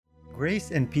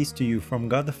Grace and peace to you from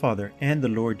God the Father and the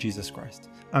Lord Jesus Christ.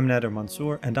 I'm Nader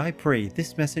Mansour, and I pray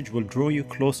this message will draw you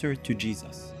closer to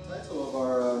Jesus. The title of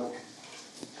our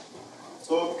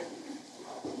talk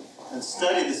and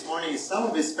study this morning is Some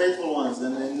of His Faithful Ones.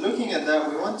 And in looking at that,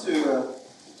 we want to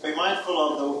be mindful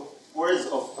of the words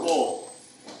of Paul,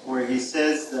 where he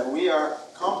says that we are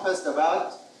compassed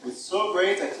about with so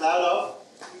great a cloud of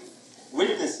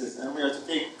witnesses, and we are to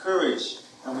take courage,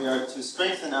 and we are to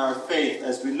strengthen our faith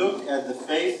as we look at the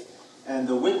faith and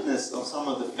the witness of some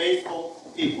of the faithful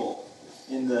people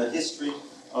in the history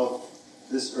of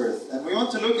this earth. And we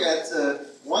want to look at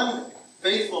one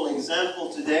faithful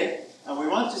example today, and we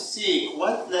want to see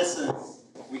what lessons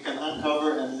we can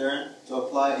uncover and learn to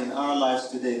apply in our lives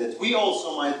today, that we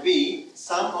also might be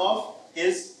some of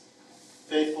His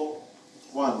faithful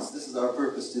ones. This is our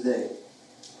purpose today.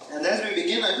 And as we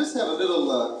begin, I just have a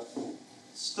little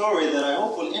story that I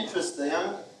hope will interest the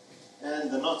young and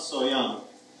the not so young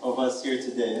of us here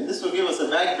today. And this will give us a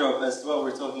backdrop as to what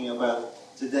we're talking about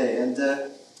today. And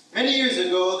many years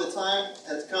ago, the time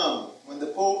had come when the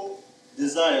Pope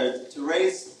desired to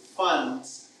raise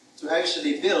funds to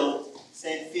actually build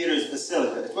St. Peter's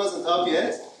Basilica. It wasn't up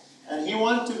yet, and he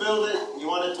wanted to build it. He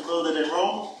wanted to build it in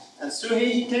Rome. And so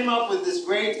he came up with this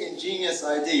great ingenious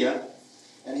idea,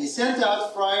 and he sent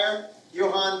out Friar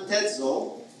Johann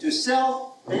Tetzel to sell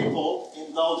papal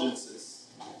indulgences.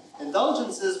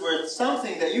 Indulgences were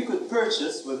something that you could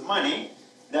purchase with money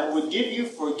that would give you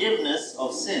forgiveness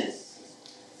of sins.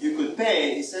 You could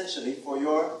pay, essentially, for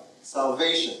your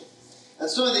salvation. And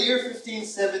so in the year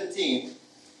 1517,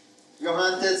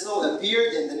 Johann Tetzel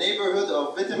appeared in the neighborhood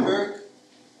of Wittenberg,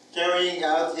 carrying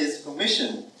out his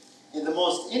commission in the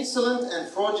most insolent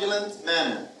and fraudulent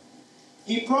manner.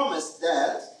 He promised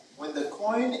that when the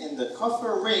coin in the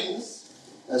coffer rings,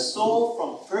 a soul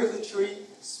from purgatory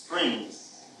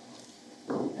springs.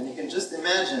 And you can just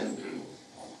imagine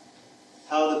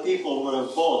how the people would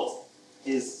have bought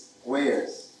his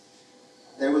wares.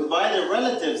 They would buy their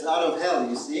relatives out of hell,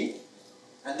 you see,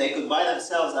 and they could buy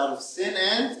themselves out of sin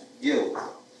and guilt.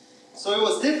 So it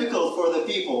was difficult for the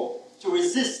people to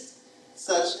resist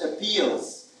such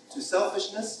appeals to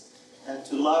selfishness and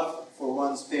to love for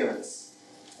one's parents.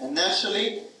 And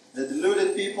naturally, the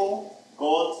deluded people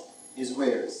bought his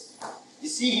wares. You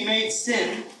see, he made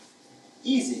sin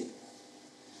easy.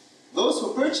 Those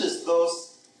who purchased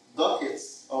those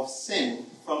ducats of sin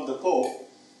from the Pope,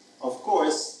 of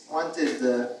course, wanted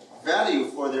the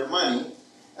value for their money,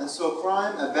 and so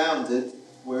crime abounded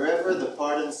wherever the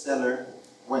pardon seller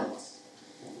went.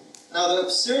 Now, the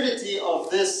absurdity of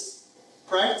this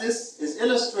practice is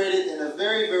illustrated in a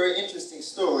very, very interesting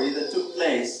story that took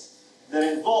place that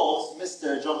involves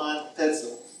Mr. Johann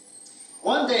Tetzel.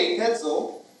 One day,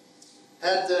 Tetzel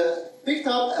had picked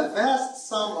up a vast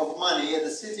sum of money at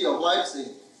the city of Leipzig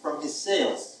from his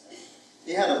sales.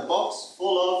 He had a box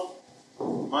full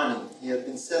of money. He had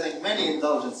been selling many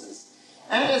indulgences.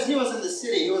 And as he was in the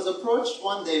city, he was approached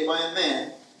one day by a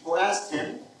man who asked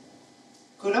him,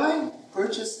 "Could I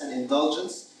purchase an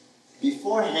indulgence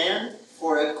beforehand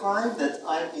for a crime that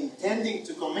I'm intending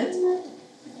to commit?"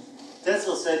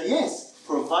 Tetzel said, "Yes,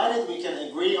 provided we can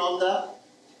agree on the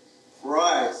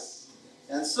price."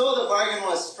 And so the bargain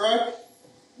was struck,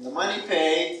 the money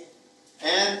paid,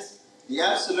 and the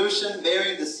absolution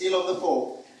bearing the seal of the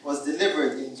Pope was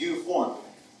delivered in due form.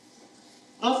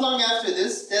 Not long after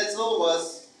this, Tetzel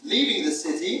was leaving the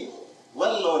city,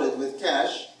 well loaded with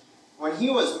cash, when he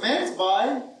was met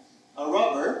by a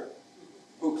robber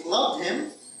who clubbed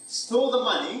him, stole the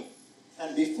money,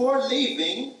 and before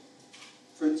leaving,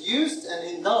 produced an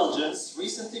indulgence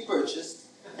recently purchased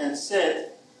and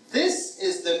said, "This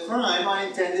is the crime I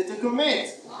intended to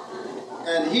commit,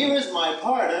 and here is my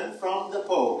pardon from the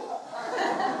Pope."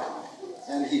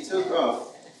 And he took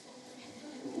off.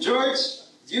 George,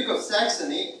 Duke of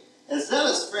Saxony, a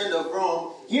zealous friend of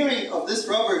Rome, hearing of this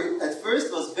robber at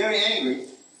first was very angry,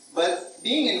 but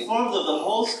being informed of the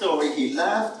whole story, he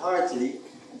laughed heartily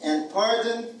and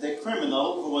pardoned the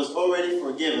criminal who was already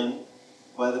forgiven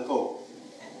by the Pope.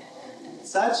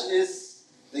 Such is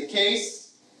the case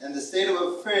and the state of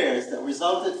affairs that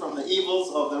resulted from the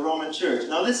evils of the Roman Church.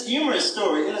 Now, this humorous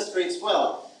story illustrates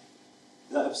well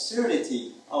the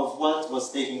absurdity of what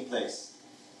was taking place,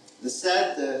 the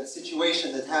sad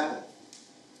situation that happened.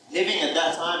 Living at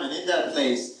that time and in that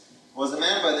place was a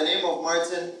man by the name of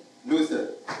Martin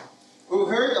Luther, who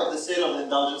heard of the sale of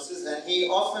indulgences, and he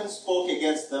often spoke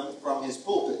against them from his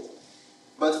pulpit.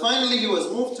 But finally he was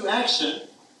moved to action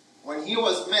when he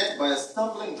was met by a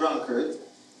stumbling drunkard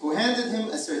who handed him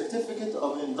a certificate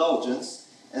of indulgence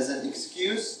as an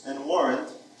excuse and warrant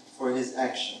for his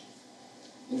action.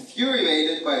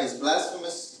 Infuriated by his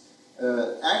blasphemous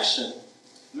action,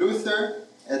 Luther,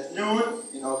 at noon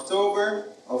in October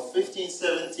of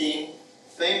 1517,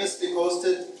 famously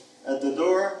posted at the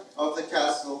door of the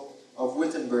castle of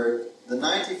Wittenberg the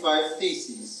 95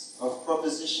 Theses of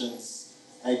propositions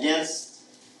against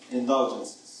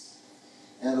indulgences.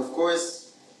 And of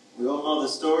course, we all know the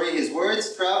story. His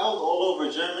words traveled all over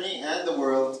Germany and the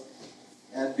world.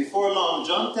 And before long,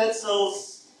 John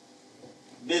Tetzel's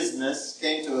business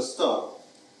came to a stop.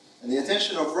 And the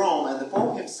attention of Rome and the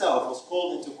Pope himself was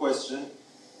called into question.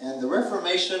 And the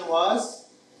Reformation was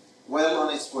well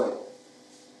on its way.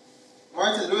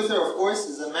 Martin Luther, of course,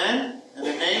 is a man and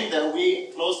a name that we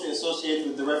closely associate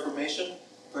with the Reformation,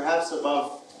 perhaps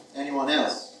above anyone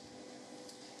else.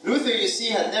 Luther, you see,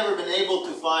 had never been able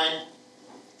to find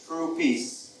true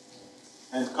peace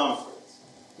and comfort.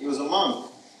 He was a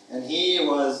monk, and he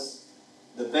was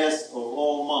the best of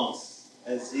all monks,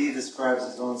 as he describes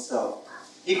his own self.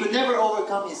 He could never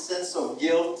overcome his sense of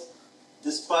guilt,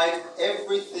 despite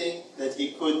everything that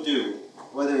he could do,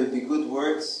 whether it be good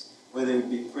works, whether it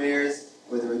be prayers,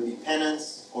 whether it be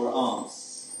penance or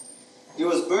alms. He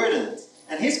was burdened,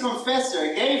 and his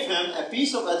confessor gave him a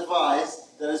piece of advice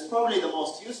that is probably the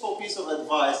most useful piece of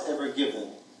advice ever given.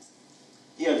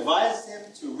 He advised him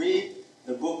to read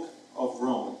the book of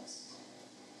Romans.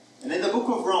 And in the book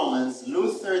of Romans,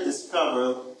 Luther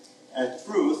discovered a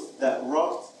truth that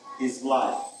rocked his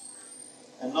life.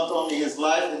 And not only his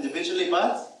life individually,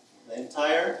 but the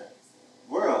entire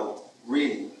world,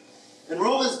 really. In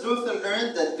Romans, Luther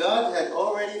learned that God had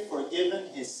already forgiven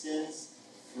his sins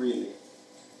freely.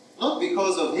 Not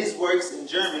because of his works in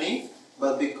Germany,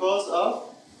 but because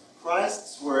of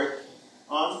Christ's work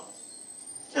on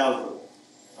Calvary.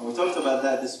 And we talked about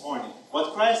that this morning.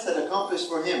 What Christ had accomplished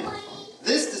for him.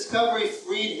 This discovery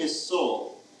freed his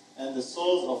soul and the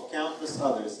souls of countless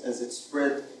others as it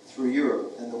spread through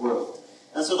Europe and the world.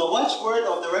 And so the watchword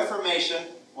of the Reformation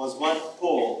was what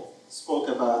Paul spoke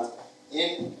about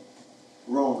in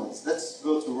Romans. Let's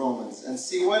go to Romans and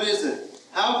see what is it.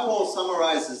 How Paul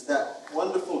summarizes that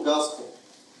wonderful gospel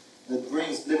that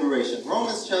brings liberation.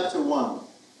 Romans chapter 1.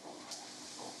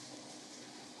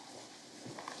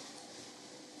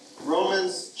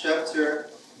 Romans chapter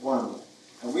 1.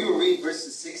 And we will read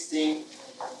verses 16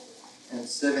 and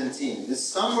 17. This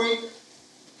summary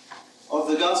of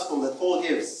the gospel that Paul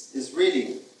gives is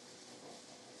really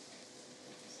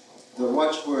the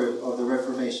watchword of the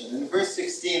Reformation. In verse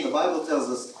 16, the Bible tells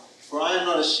us, "For I am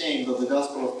not ashamed of the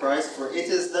gospel of Christ, for it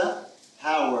is the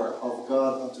power of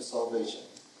God unto salvation,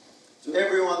 to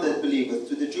everyone that believeth,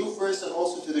 to the Jew first and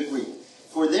also to the Greek.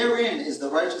 For therein is the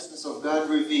righteousness of God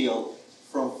revealed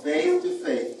from faith to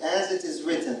faith, as it is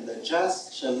written, the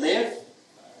just shall live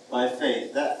by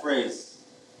faith." That phrase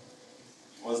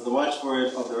was the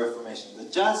watchword of the Reformation. The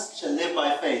just shall live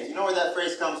by faith. You know where that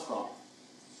phrase comes from?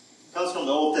 It comes from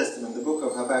the Old Testament, the book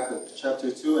of Habakkuk,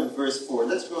 chapter 2 and verse 4.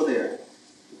 Let's go there.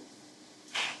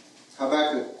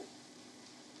 Habakkuk,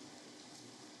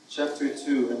 chapter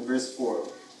 2 and verse 4.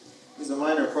 He's a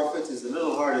minor prophet. He's a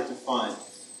little harder to find.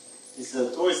 He's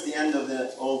towards the end of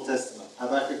the Old Testament.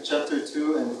 Habakkuk chapter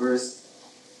 2 and verse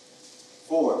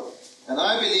 4. And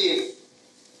I believe,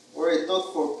 were it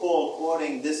not for Paul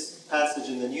quoting this passage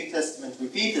in the New Testament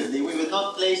repeatedly, we would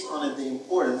not place on it the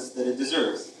importance that it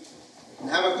deserves. In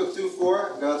Habakkuk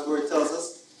 2:4, God's word tells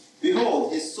us,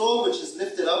 "Behold, his soul which is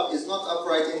lifted up is not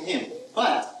upright in him,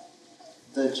 but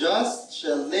the just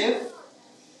shall live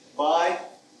by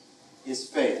his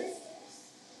faith."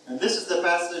 And this is the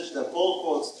passage that Paul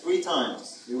quotes 3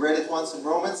 times. We read it once in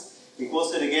Romans, he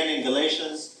quotes it again in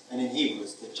Galatians and in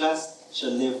Hebrews. The just shall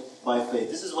live by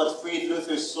faith. This is what freed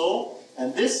Luther's soul,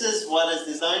 and this is what is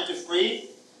designed to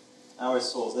free our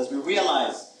souls, as we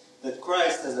realize that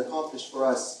Christ has accomplished for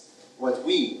us what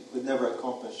we could never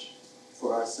accomplish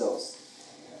for ourselves.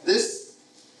 This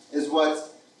is what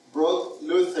brought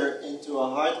Luther into a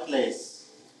hard place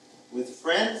with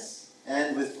friends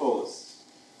and with foes.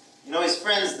 You know, his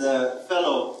friends, the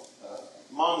fellow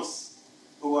monks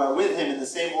who are with him in the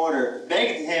same order,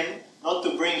 begged him not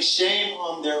to bring shame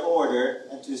on their order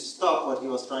and to stop what he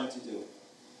was trying to do.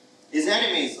 His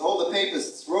enemies, all the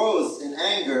papists, rose in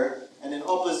anger and in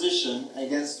opposition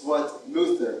against what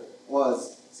Luther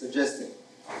was suggesting.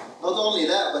 Not only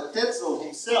that, but Tetzel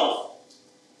himself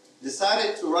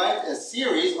decided to write a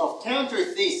series of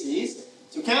counter-theses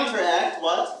to counteract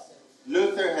what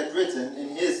Luther had written in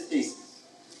his thesis.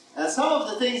 And some of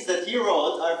the things that he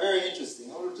wrote are very interesting.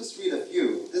 I will just read a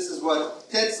few. This is what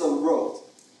Tetzel wrote.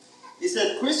 He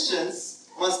said, "Christians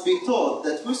must be taught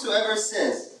that whosoever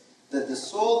says that the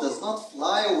soul does not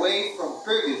fly away from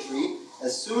purgatory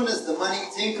as soon as the money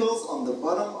tinkles on the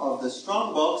bottom of the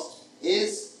strong box,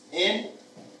 is in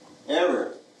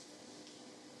error.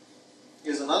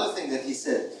 Here's another thing that he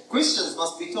said. Christians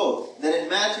must be taught that in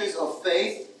matters of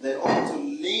faith, they ought to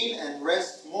lean and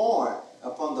rest more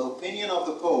upon the opinion of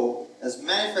the Pope as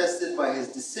manifested by his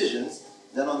decisions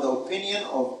than on the opinion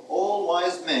of all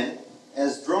wise men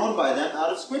as drawn by them out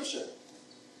of Scripture.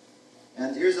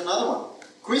 And here's another one.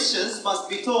 Christians must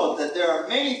be taught that there are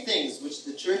many things which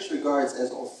the Church regards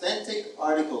as authentic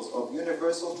articles of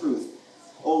universal truth,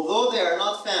 although they are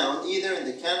not found either in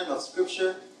the canon of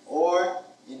Scripture or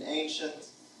in ancient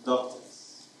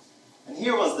doctrines. And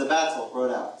here was the battle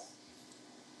brought out.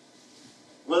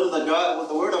 Will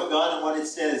the Word of God and what it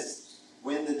says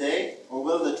win the day, or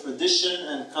will the tradition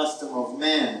and custom of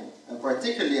man, and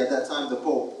particularly at that time the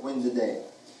Pope, win the day?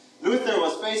 Luther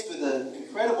was faced with an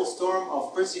incredible storm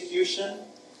of persecution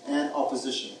and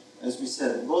opposition, as we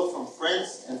said, both from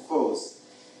friends and foes.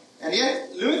 And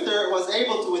yet Luther was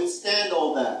able to withstand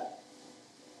all that.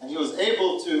 And he was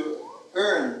able to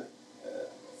earn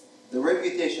the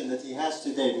reputation that he has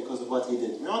today because of what he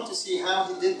did. We want to see how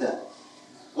he did that.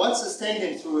 What sustained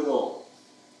him through it all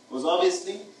was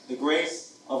obviously the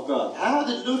grace of God. How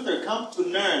did Luther come to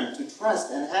learn, to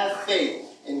trust, and have faith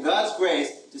in God's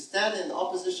grace to stand in the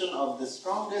opposition of the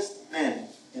strongest men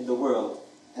in the world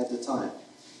at the time?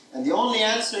 And the only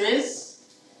answer is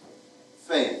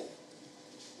faith.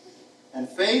 And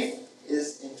faith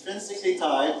is intrinsically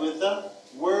tied with the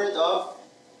word of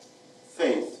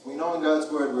faith. We know in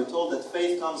God's word, we're told that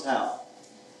faith comes how?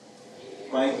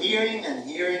 By hearing, and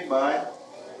hearing by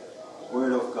the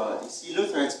word of God. You see,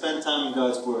 Luther had spent time in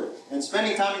God's word. And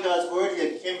spending time in God's word,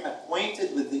 he became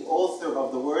acquainted with the author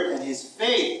of the word, and his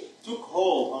faith took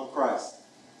hold on Christ.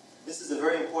 This is a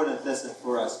very important lesson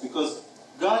for us, because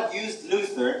God used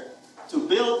Luther to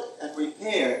build and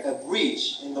repair a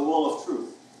breach in the wall of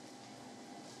truth.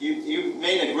 He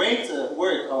made a great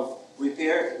work of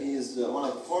repair. He is one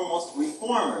of the foremost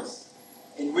reformers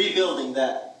in rebuilding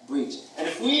that breach. And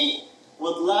if we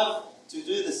would love to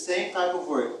do the same type of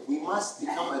work, we must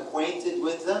become acquainted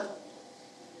with the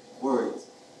word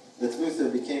that Luther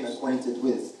became acquainted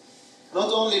with.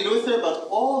 Not only Luther, but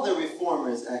all the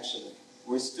reformers actually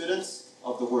were students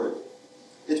of the word.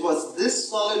 It was this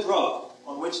solid rock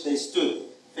on which they stood,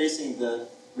 facing the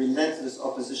relentless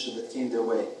opposition that came their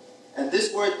way. And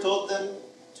this word taught them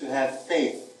to have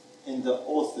faith in the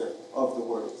author of the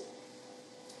word.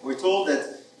 We're told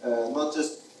that not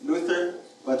just Luther,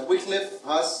 but Wycliffe,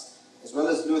 Huss, as well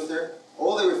as Luther,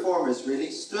 all the reformers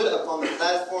really, stood upon the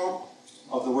platform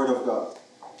of the Word of God.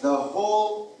 The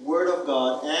whole Word of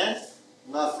God, and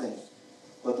nothing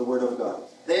but the Word of God.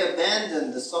 They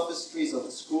abandoned the sophistries of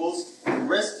the schools and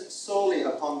rested solely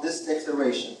upon this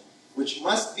declaration, which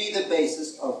must be the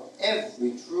basis of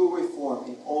every true reform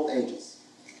in all ages.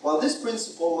 While this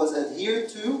principle was adhered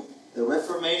to, the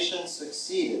Reformation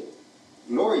succeeded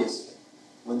gloriously.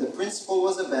 When the principle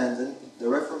was abandoned, the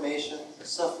Reformation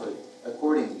suffered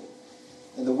accordingly.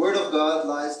 In the Word of God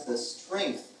lies the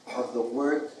strength of the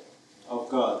work of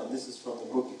God. And this is from the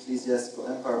book Ecclesiastical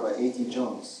Empire by A.T.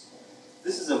 Jones.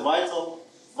 This is a vital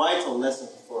lesson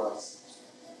for us.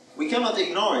 We cannot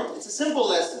ignore it. It's a simple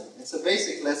lesson. It's a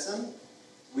basic lesson.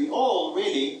 We all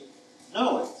really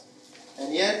know it.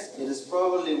 And yet, it is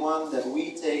probably one that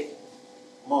we take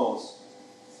most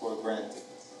for granted.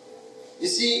 You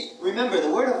see, remember,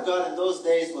 the Word of God in those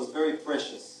days was very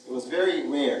precious. It was very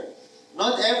rare.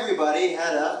 Not everybody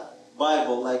had a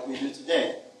Bible like we do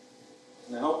today.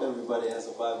 And I hope everybody has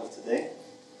a Bible today.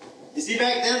 You see,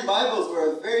 back then, Bibles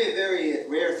were a very, very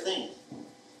rare thing.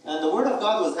 And the Word of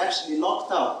God was actually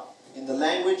locked up in the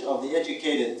language of the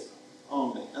educated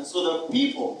only. And so the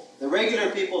people, the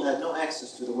regular people, had no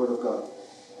access to the Word of God.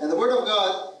 And the Word of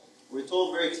God, we're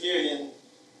told very clearly in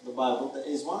the Bible, that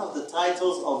is one of the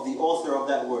titles of the author of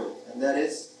that Word. And that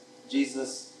is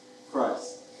Jesus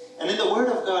Christ. And in the Word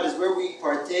of God is where we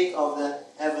partake of the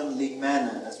heavenly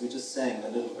manna, as we just sang a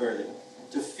little earlier.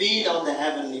 To feed on the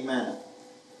heavenly manna.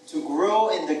 To grow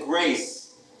in the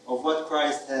grace of what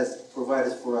Christ has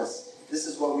provided for us. This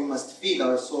is what we must feed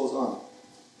our souls on.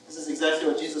 This is exactly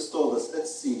what Jesus told us.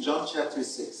 Let's see, John chapter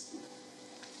 6.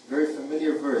 Very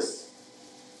familiar verse.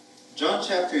 John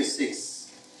chapter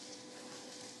 6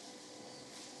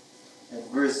 and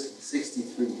verse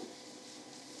 63.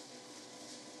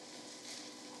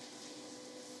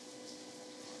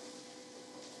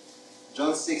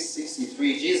 John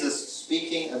 6:63, Jesus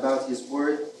speaking about His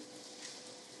Word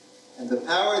and the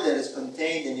power that is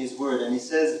contained in His Word. And He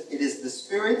says, "It is the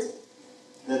Spirit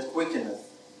that quickeneth.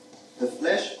 The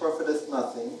flesh profiteth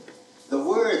nothing. The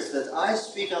words that I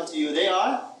speak unto you, they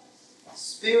are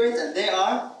spirit, and they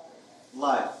are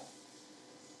life.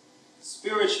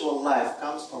 Spiritual life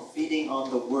comes from feeding on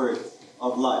the word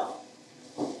of life.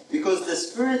 Because the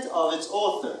spirit of its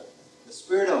author, the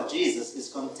spirit of Jesus,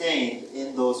 is contained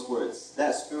in those words.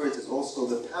 That spirit is also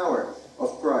the power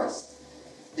of Christ.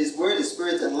 His word is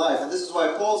spirit and life. And this is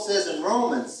why Paul says in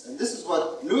Romans, and this is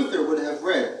what Luther would have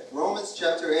read, Romans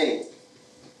chapter 8.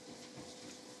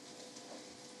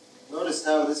 Notice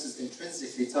how this is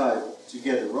intrinsically tied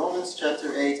together. Romans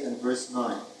chapter 8 and verse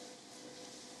 9.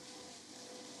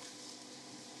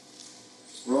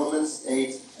 Romans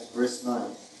 8 and verse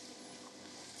 9.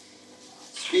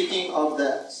 Speaking of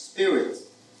the Spirit,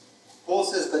 Paul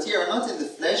says, "But ye are not in the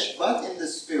flesh, but in the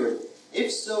Spirit,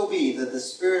 if so be that the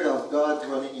Spirit of God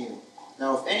dwell in you.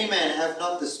 Now if any man have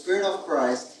not the Spirit of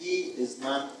Christ, he is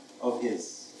none of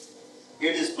his."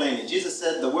 Here it is plainly. Jesus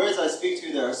said, "The words I speak to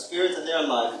you, they are spirit and they are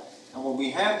life." And when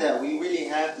we have that, we really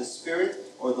have the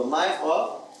spirit or the life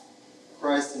of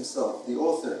Christ himself, the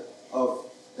author of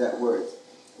that word.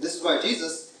 This is why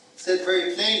Jesus said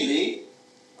very plainly,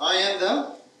 "I am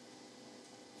the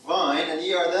vine and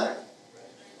ye are the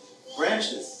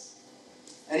branches."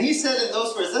 And he said in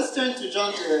those words, let's turn to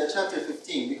John chapter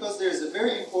 15, because there is a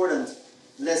very important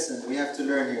lesson we have to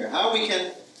learn here. How we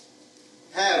can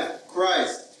have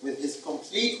Christ with his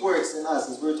complete works in us,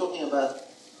 as we were talking about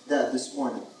that this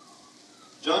morning.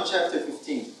 John chapter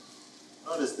 15.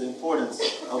 Notice the importance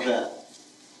of that.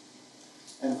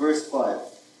 And verse 5.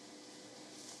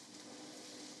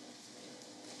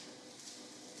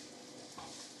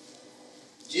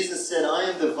 Jesus said, "I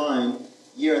am the vine,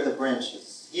 ye are the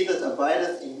branches. He that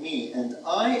abideth in me, and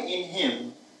I in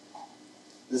him,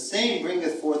 the same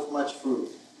bringeth forth much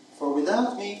fruit. For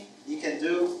without me ye can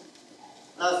do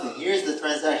nothing." Here's the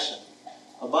transaction.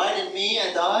 Abide in me,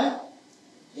 and I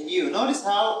in you. Notice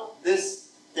how this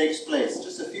takes place.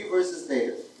 Just a few verses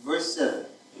later. Verse 7.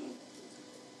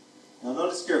 Now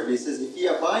notice carefully. It says, "If ye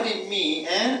abide in me,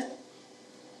 and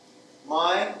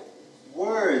my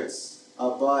words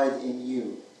abide in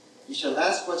you, ye shall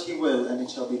ask what ye will, and it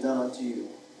shall be done unto you."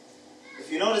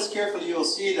 If you notice carefully, you will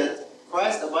see that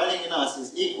Christ abiding in us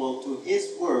is equal to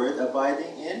his word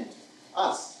abiding in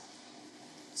us.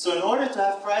 So in order to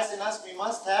have Christ in us, we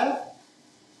must have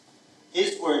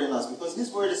his word in us, because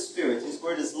his word is spirit, his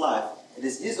word is life. It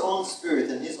is his own spirit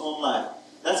and his own life.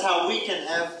 That's how we can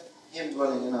have him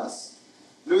dwelling in us.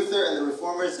 Luther and the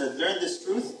Reformers had learned this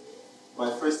truth by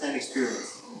first-hand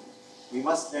experience. We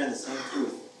must learn the same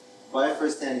truth by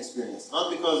first-hand experience.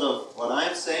 Not because of what I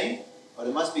am saying, but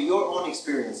it must be your own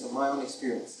experience and my own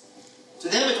experience. To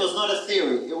them it was not a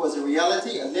theory, it was a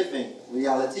reality, a living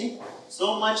reality.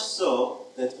 So much so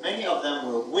that many of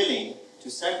them were willing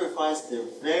to sacrifice their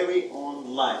very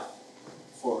own life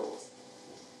for it.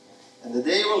 And the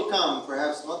day will come,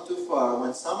 perhaps not too far,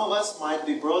 when some of us might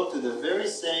be brought to the very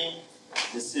same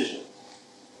decision.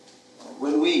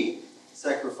 Will we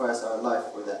sacrifice our life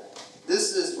for that?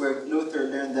 This is where Luther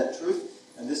learned that truth,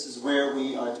 and this is where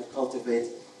we are to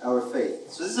cultivate our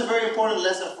faith. So this is a very important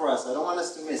lesson for us. I don't want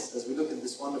us to miss as we look at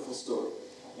this wonderful story.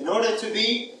 In order to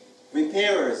be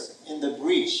repairers in the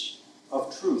breach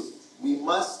of truth, we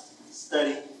must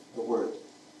study the Word.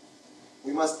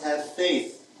 We must have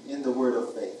faith in the Word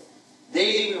of faith.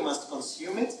 Daily we must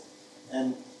consume it,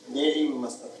 and daily we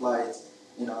must apply it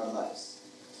in our lives.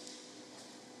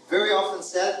 Very often,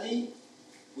 sadly,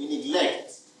 we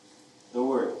neglect the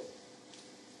Word.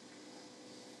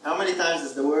 How many times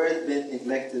has the Word been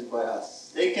neglected by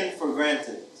us? Taken for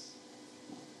granted.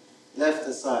 Left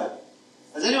aside.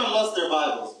 Has anyone lost their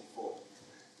Bibles before?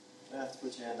 You have to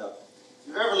put your hand up. If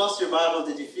you've ever lost your Bible,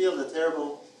 did you feel the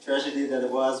terrible tragedy that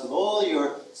it was with all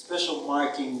your special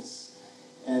markings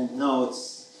and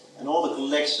notes and all the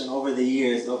collection over the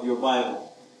years of your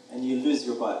Bible, and you lose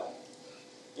your Bible?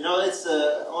 You know, it's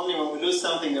only when we lose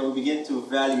something that we begin to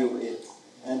value it.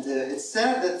 And it's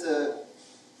sad that,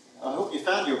 I hope you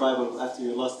found your Bible after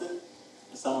you lost it,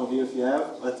 some of you if you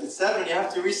have, but it's sad when you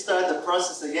have to restart the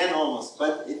process again almost.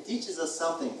 But it teaches us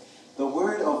something. The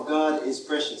Word of God is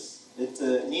precious.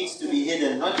 It needs to be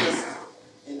hidden, not just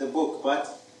in the book,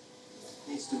 but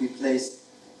needs to be placed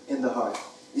in the heart.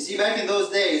 You see, back in those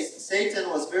days, Satan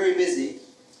was very busy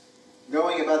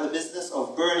going about the business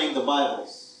of burning the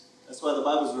Bibles. That's why the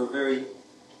Bibles were very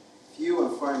few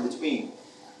and far in between.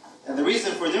 And the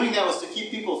reason for doing that was to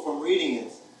keep people from reading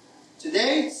it.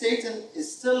 Today, Satan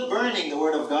is still burning the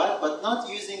Word of God, but not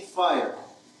using fire.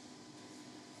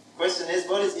 The question is,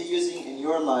 what is he using in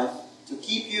your life to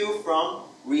keep you from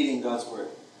reading God's Word?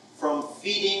 From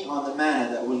feeding on the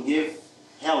manna that will give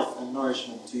health and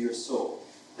nourishment to your soul,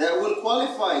 that will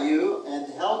qualify you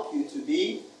and help you to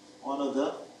be one of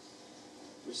the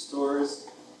restorers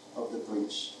of the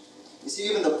breach. You see,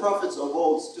 even the prophets of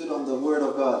old stood on the word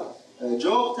of God.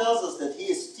 Job tells us that he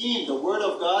esteemed the word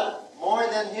of God more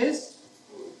than his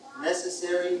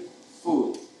necessary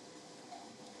food.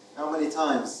 How many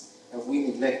times have we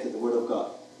neglected the word of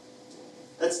God?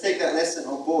 Let's take that lesson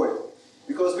on board.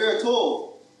 Because we are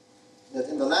told that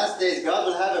in the last days God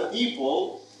will have a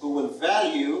people who will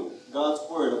value God's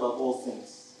word above all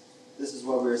things. This is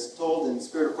what we're told in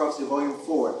Spirit of Prophecy, Volume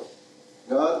 4.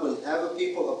 God will have a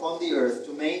people upon the earth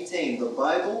to maintain the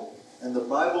Bible and the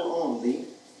Bible only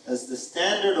as the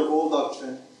standard of all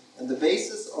doctrine and the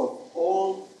basis of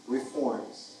all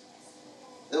reforms.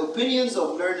 The opinions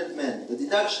of learned men, the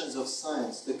deductions of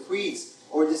science, the creeds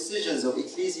or decisions of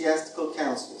ecclesiastical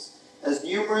councils, as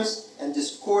numerous and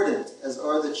discordant as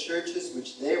are the churches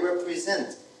which they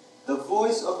represent, the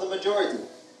voice of the majority,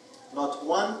 not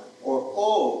one or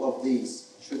all of these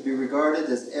should be regarded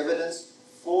as evidence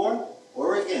for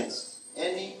or against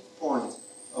any point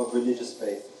of religious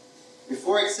faith.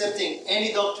 Before accepting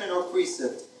any doctrine or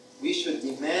precept, we should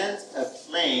demand a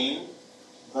plain,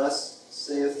 "Thus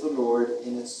saith the Lord,"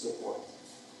 in its support.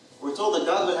 We're told that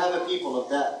God will have a people of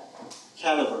that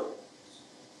caliber.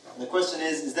 And the question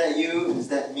is that you? Is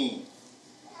that me?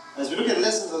 As we look at the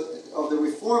lessons of the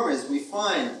Reformers, we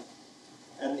find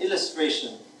an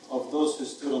illustration of those who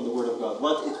stood on the Word of God,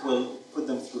 what it will put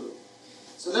them through.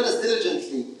 So let us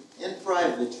diligently, in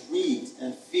private, read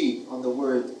and feed on the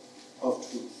Word of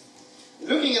truth.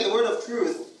 Looking at the Word of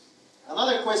truth,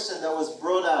 another question that was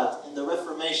brought out in the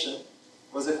Reformation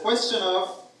was a question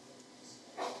of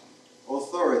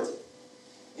authority.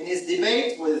 In his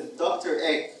debate with Dr.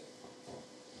 Eck,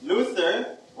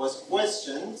 Luther was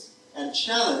questioned and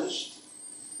challenged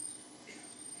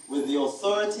with the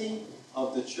authority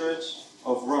of the Church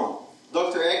of Rome.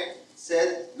 Dr. Eck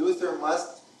said Luther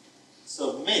must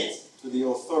submit to the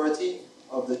authority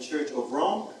of the Church of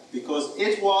Rome because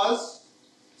it was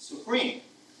supreme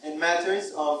in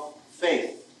matters of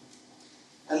faith.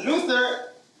 And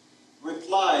Luther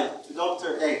replied to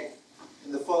Dr. Eck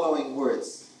in the following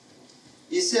words.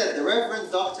 He said, "The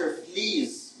Reverend Doctor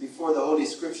flees before the Holy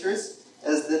Scriptures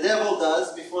as the devil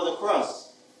does before the cross.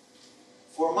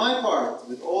 For my part,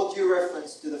 with all due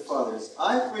reference to the Fathers,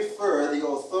 I prefer the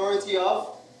authority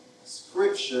of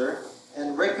Scripture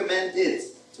and recommend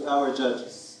it to our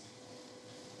judges."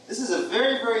 This is a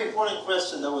very, very important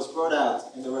question that was brought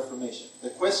out in the Reformation. The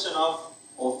question of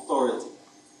authority.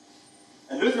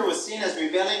 And Luther was seen as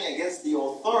rebelling against the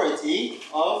authority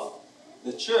of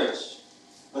the church.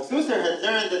 But Luther had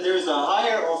learned that there is a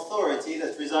higher authority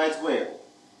that resides where?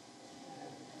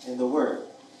 In the Word.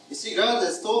 You see, God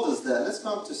has told us that. Let's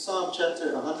come to Psalm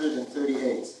chapter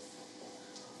 138.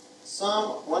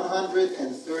 Psalm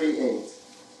 138.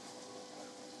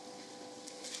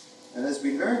 And as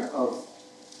we learn of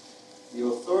the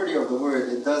authority of the Word,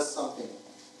 it does something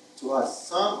to us.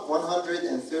 Psalm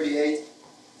 138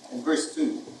 and verse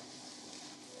 2.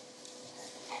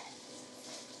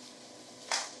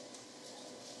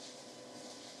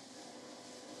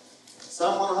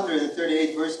 Psalm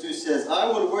 138 verse 2 says, "I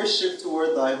will worship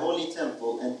toward thy holy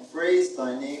temple and praise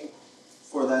thy name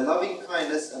for thy loving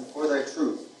kindness and for thy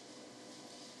truth.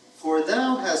 For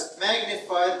thou hast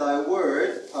magnified thy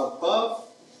word above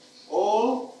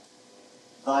all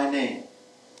thy name."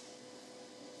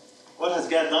 What has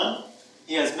God done?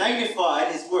 He has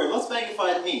magnified His word. What's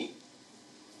magnified mean?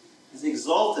 He's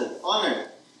exalted, honored,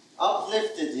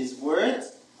 uplifted His word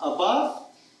above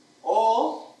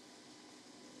all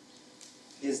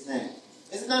His name.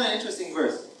 Isn't that an interesting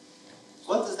verse?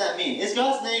 What does that mean? Is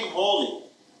God's name holy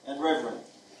and reverent?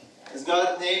 Is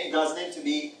God's name to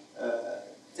be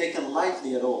taken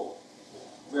lightly at all?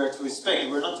 We are to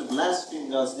respect. We're not to blaspheme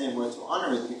God's name. We're to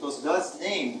honor it because God's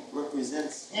name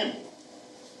represents Him.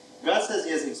 God says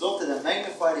He has exalted and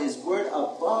magnified His word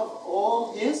above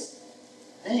all His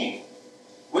name.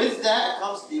 With that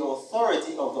comes the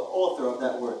authority of the author of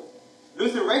that word.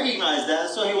 Luther recognized that,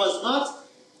 and so he was not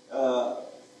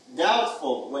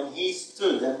doubtful when he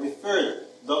stood and referred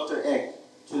Dr. Eck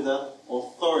to the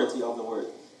authority of the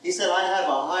word. He said, "I have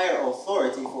a higher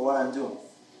authority for what I'm doing.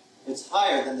 It's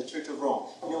higher than the Church of Rome."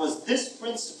 And it was this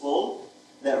principle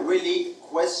that really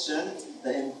questioned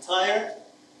the entire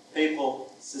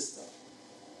papal system.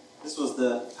 This was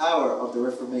the power of the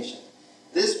Reformation.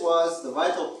 This was the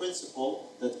vital principle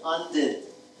that undid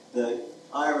the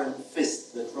iron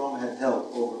fist that Rome had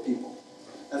held over people.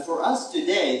 And for us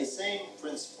today, the same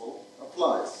principle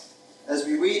applies. As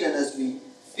we read and as we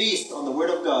feast on the Word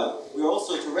of God, we are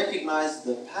also to recognize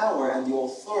the power and the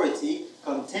authority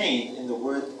contained in the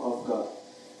Word of God.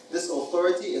 This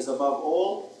authority is above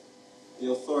all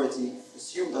the authority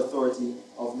assumed authority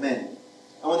of men.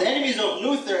 And when the enemies of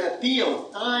Luther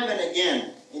appealed time and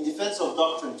again in defense of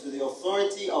doctrine to the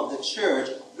authority of the church,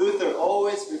 Luther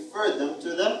always referred them to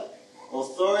the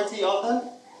authority of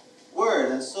the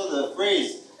Word. And so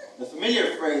the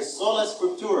familiar phrase, sola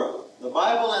scriptura, the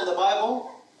Bible and the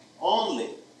Bible only,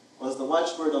 was the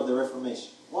watchword of the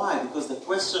Reformation. Why? Because the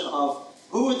question of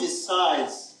who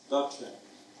decides doctrine,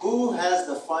 who has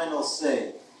the final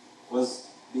say, was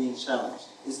being challenged.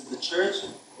 Is it the church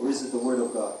or is it the Word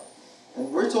of God?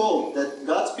 And we're told that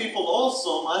God's people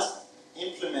also must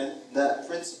implement that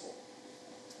principle.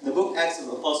 In the book Acts of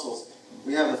the Apostles,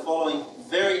 we have the following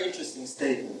very interesting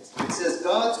statement. It says,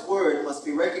 God's Word must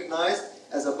be recognized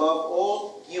as above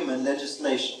all human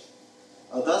legislation.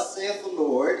 A thus saith the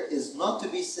Lord is not to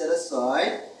be set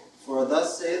aside, for a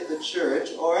thus saith the church,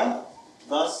 or a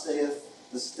thus saith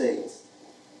the state.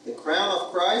 The crown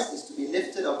of Christ is to be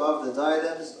lifted above the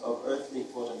diadems of earthly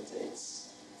potentates.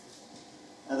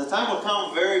 And the time will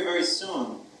come very, very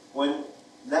soon when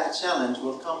that challenge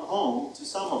will come home to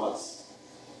some of us.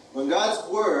 When God's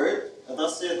Word, a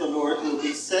thus saith the Lord, will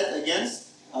be set against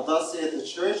a thus saith the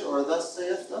church, or a thus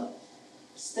saith the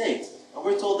state. And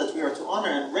we're told that we are to honor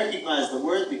and recognize the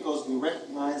Word because we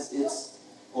recognize its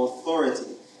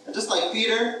authority. And just like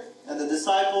Peter and the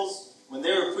disciples, when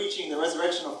they were preaching the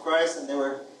resurrection of Christ and they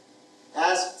were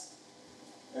asked,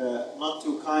 not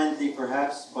too kindly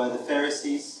perhaps, by the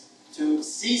Pharisees, to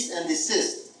cease and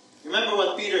desist. Remember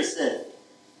what Peter said.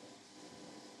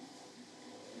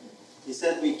 He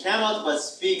said, we cannot but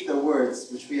speak the words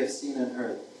which we have seen and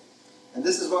heard. And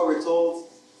this is what we're told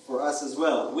for us as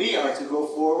well. We are to go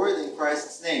forward in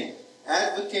Christ's name,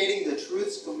 advocating the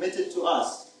truths committed to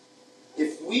us.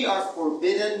 If we are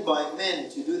forbidden by men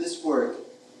to do this work,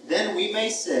 then we may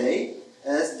say,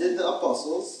 as did the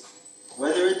apostles,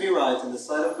 whether it be right in the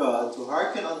sight of God, to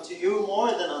hearken unto you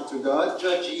more than unto God,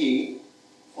 judge ye,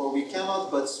 for we cannot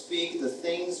but speak the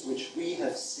things which we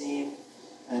have seen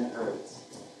and heard.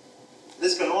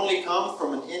 This can only come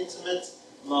from an intimate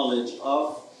knowledge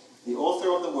of the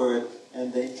author of the Word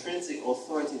and the intrinsic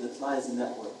authority that lies in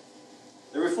that Word.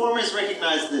 The Reformers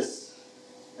recognize this,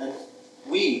 and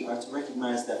we are to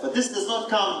recognize that. But this does not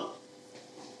come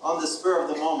on the spur of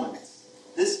the moment.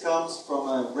 This comes from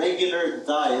a regular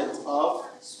diet of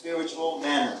spiritual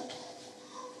manna.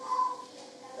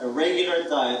 A regular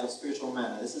diet of spiritual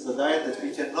manna. This is a diet that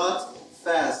we cannot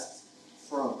fast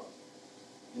from.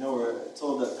 You know, we're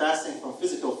told that fasting from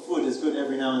physical food is good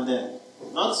every now and then.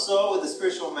 Not so with the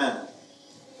spiritual manna.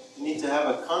 You need to have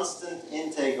a constant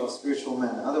intake of spiritual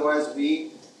manna. Otherwise,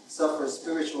 we suffer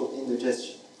spiritual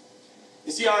indigestion.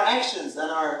 You see, our actions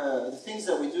and the things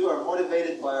that we do are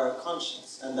motivated by our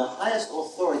conscience. And the highest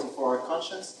authority for our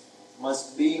conscience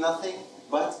must be nothing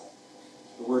but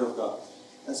the Word of God.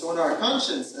 And so when our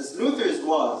conscience, as Luther's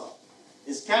was,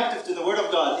 is captive to the Word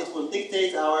of God, it will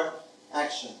dictate our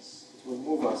actions. It will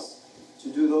move us to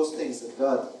do those things that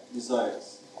God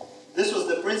desires. This was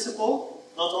the principle,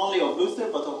 not only of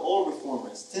Luther, but of all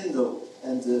Reformers. Tyndale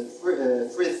and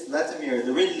Frith, Latimer,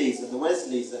 the Ridleys and the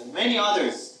Wesleys, and many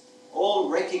others all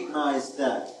recognized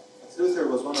that. Luther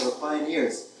was one of the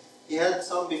pioneers. He had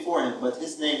some before him, but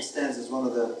his name stands as one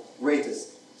of the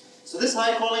greatest. So this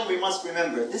high calling we must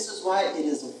remember. This is why it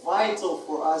is vital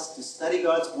for us to study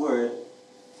God's Word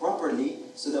properly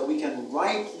so that we can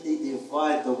rightly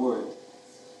divide the Word.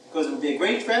 Because it would be a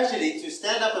great tragedy to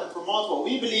stand up and promote what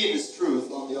we believe is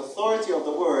truth on the authority of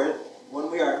the Word when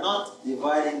we are not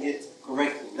dividing it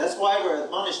correctly. That's why we're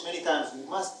admonished many times. We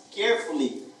must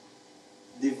carefully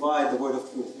divide the Word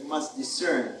of truth. We must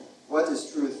discern what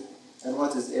is truth and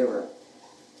what is error.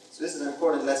 So this is an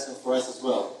important lesson for us as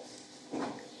well.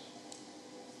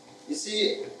 You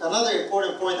see, another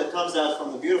important point that comes out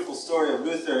from the beautiful story of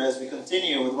Luther as we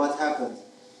continue with what happened.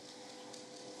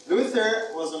 Luther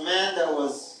was a man that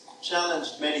was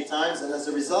challenged many times, and as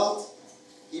a result,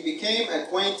 he became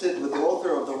acquainted with the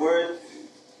author of the Word,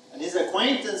 and his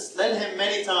acquaintance led him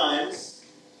many times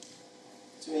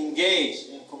to engage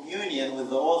in communion with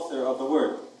the author of the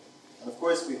Word. And of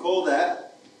course, we call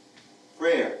that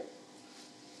prayer.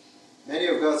 Many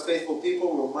of God's faithful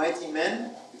people were mighty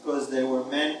men because they were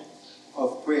men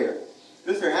of prayer.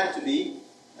 Luther had to be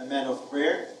a man of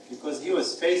prayer because he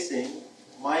was facing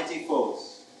mighty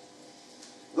foes.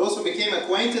 Those who became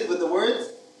acquainted with the Word,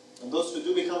 and those who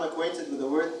do become acquainted with the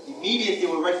Word, immediately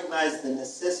will recognize the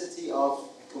necessity of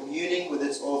communing with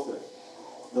its author,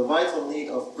 the vital need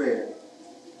of prayer.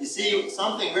 You see,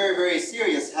 something very, very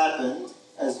serious happened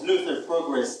as Luther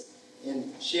progressed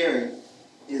in sharing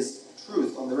his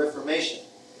truth on the Reformation.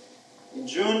 In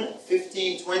June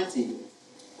 1520,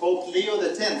 Pope Leo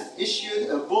X issued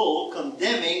a bull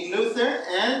condemning Luther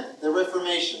and the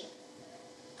Reformation.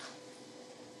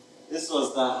 This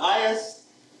was the highest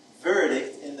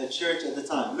verdict in the church at the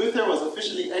time. Luther was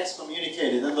officially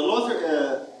excommunicated, and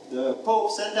the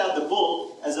Pope sent out the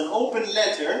bull as an open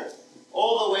letter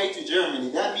all the way to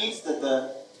Germany. That means that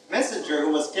the messenger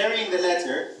who was carrying the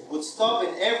letter would stop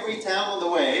in every town on the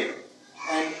way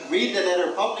and read the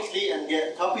letter publicly and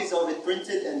get copies of it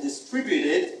printed and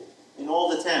distributed in all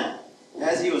the town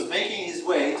as he was making his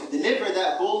way to deliver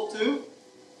that bull to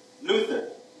Luther.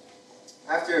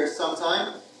 After some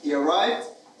time, he arrived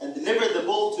and delivered the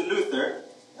bull to Luther,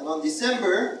 and on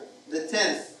December the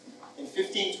 10th in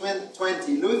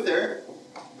 1520, Luther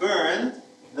burned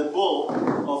the bull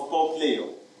of Pope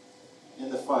Leo in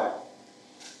the fire.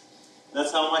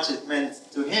 That's how much it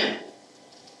meant to him.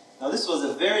 Now this was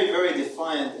a very, very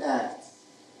defiant act.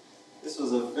 This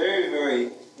was a very,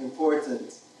 very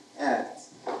important act.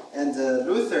 And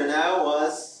Luther now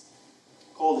was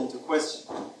called into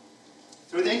question.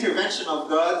 Through the intervention of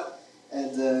God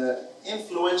and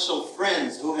influential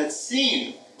friends who had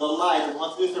seen the light in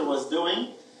what Luther was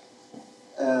doing,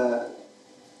 the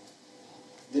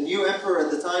new emperor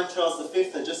at the time, Charles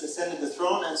V, had just ascended the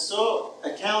throne, and so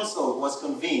a council was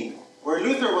convened where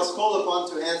Luther was called upon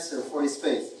to answer for his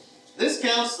faith. This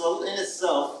council in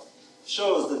itself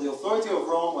shows that the authority of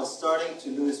Rome was starting to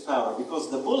lose power, because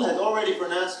the bull had already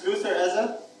pronounced Luther as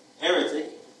a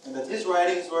heretic and that his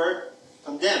writings were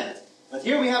condemned. But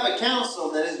here we have a council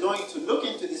that is going to look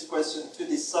into this question to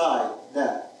decide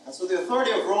that. And so the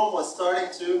authority of Rome was starting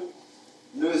to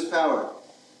lose power.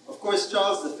 Of course,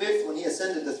 Charles V, when he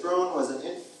ascended the throne, was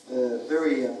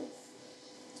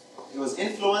he was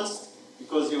influenced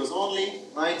because he was only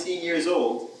 19 years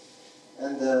old.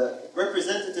 And the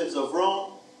representatives of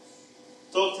Rome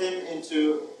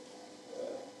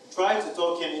tried to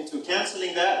talk him into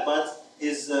canceling that, but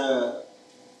his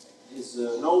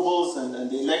nobles and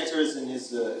the electors in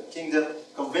his kingdom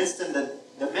convinced him that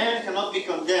the man cannot be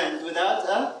condemned without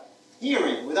a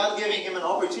hearing, without giving him an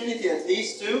opportunity at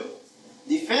least to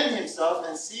defend himself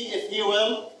and see if he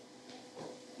will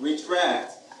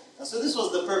retract. And so this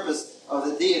was the purpose of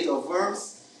the Diet of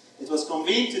Worms. It was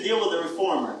convened to deal with the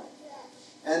reformer.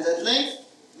 And at length,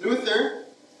 Luther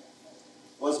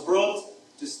was brought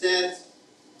to stand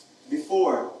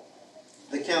before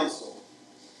the council.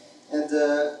 And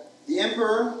the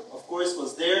emperor, of course,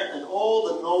 was there, and all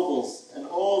the nobles and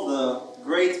all the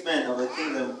great men of the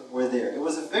kingdom were there. It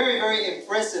was a very, very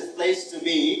impressive place to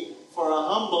be for a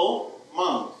humble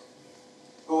monk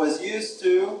who was used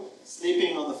to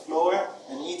sleeping on the floor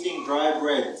and eating dry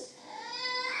bread.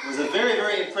 It was a very,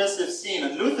 very impressive scene,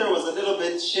 and Luther was a little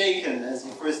bit shaken as he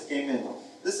first came in.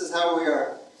 This is how we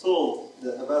are told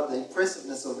about the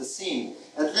impressiveness of the scene.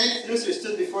 At length, Luther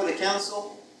stood before the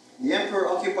council. The emperor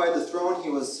occupied the throne. He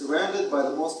was surrounded by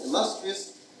the most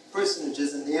illustrious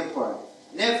personages in the empire.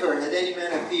 Never had any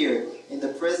man appeared in the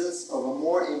presence of a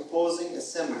more imposing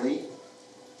assembly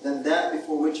than that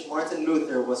before which Martin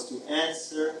Luther was to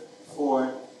answer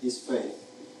for his faith.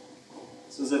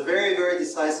 This was a very, very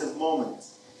decisive moment.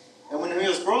 And when he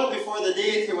was brought before the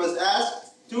Diet, he was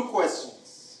asked 2 questions.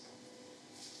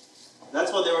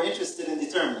 That's what they were interested in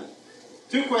determining.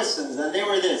 2 questions, and they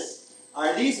were this: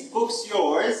 are these books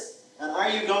yours, and are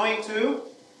you going to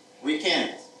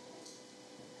recant?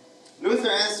 Luther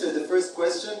answered the first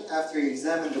question after he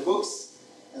examined the books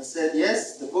and said,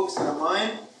 yes, the books are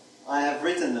mine, I have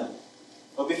written them.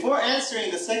 But before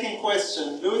answering the second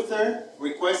question, Luther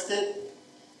requested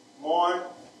more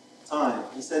time.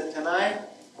 He said, can I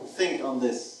think on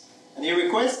this? And he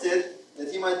requested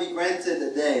that he might be granted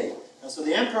a day. And so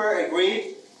the emperor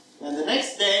agreed, and the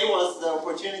next day was the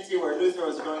opportunity where Luther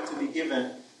was going to be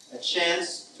given a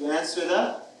chance to answer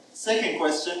the second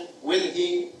question: will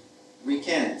he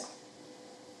recant?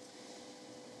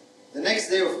 The next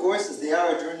day, of course, as the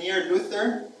hour drew near,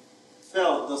 Luther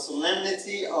felt the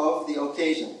solemnity of the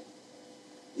occasion.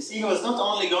 You see, he was not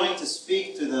only going to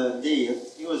speak to the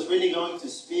Diet, he was really going to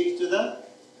speak to the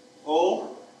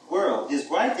whole world. His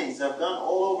writings have gone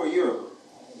all over Europe.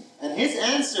 And his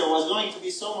answer was going to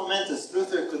be so momentous,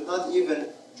 Luther could not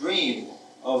even dream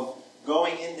of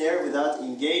going in there without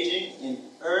engaging in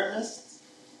earnest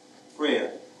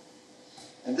prayer.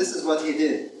 And this is what he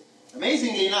did.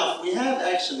 Amazingly enough, we have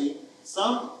actually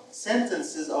some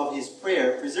sentences of his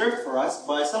prayer preserved for us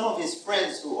by some of his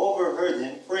friends who overheard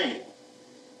him praying.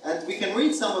 And we can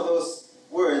read some of those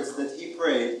words that he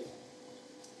prayed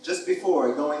just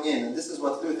before going in. And this is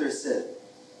what Luther said: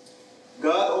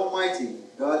 God Almighty,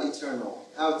 God Eternal,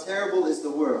 how terrible is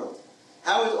the world,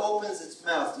 how it opens its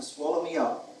mouth to swallow me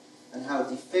up, and how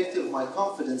defective my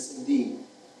confidence in Thee.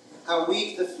 how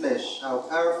weak the flesh, how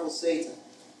powerful Satan.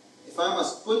 If I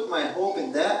must put my hope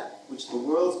in that which the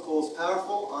world calls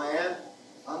powerful, I am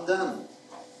undone.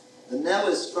 The knell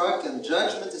is struck and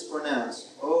judgment is pronounced.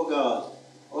 O God,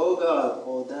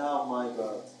 O thou my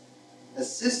God,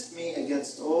 assist me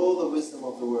against all the wisdom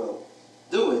of the world.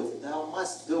 Do it, thou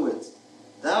must do it,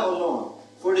 thou alone.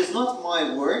 For it is not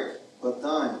my work, but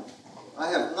thine. I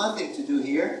have nothing to do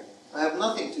here. I have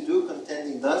nothing to do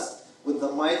contending thus with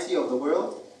the mighty of the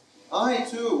world. I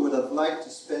too would have liked to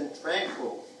spend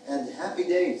tranquil and happy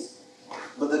days.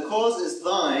 But the cause is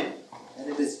thine, and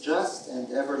it is just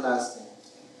and everlasting.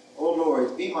 O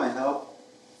Lord, be my help,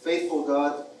 faithful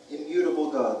God,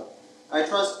 immutable God. I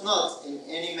trust not in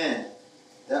any man.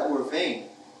 That were vain.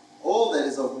 All that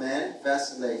is of man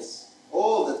vacillates.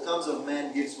 All that comes of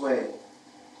man gives way.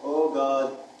 O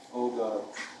God,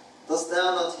 dost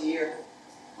thou not hear?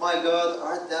 My God,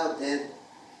 art thou dead?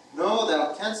 No,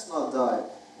 thou canst not die.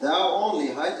 Thou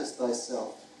only hidest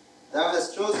thyself. Thou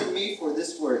hast chosen me for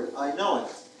this work. I know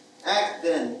it. Act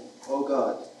then, O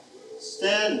God.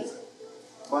 Stand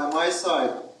by my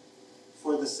side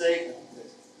for the sake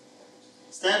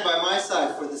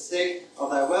of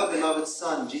thy well-beloved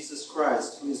Son, Jesus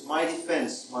Christ, who is my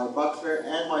defense, my buckler,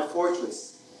 and my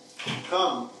fortress.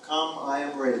 Come, I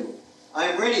am ready. I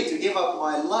am ready to give up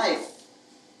my life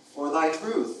for thy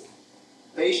truth,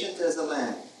 patient as a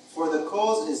lamb. For the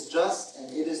cause is just,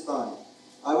 and it is thine.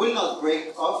 I will not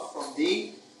break off from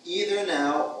thee, either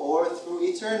now or through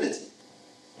eternity.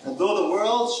 And though the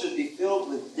world should be filled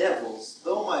with devils,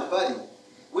 though my body,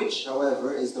 which,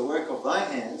 however, is the work of thy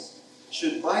hands,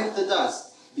 should bite the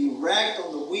dust, be racked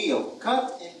on the wheel,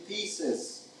 cut in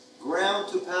pieces,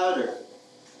 ground to powder,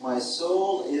 my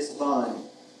soul is thine.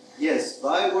 Yes,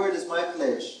 thy word is my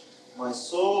pledge. My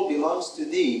soul belongs to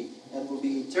thee, and will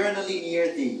be eternally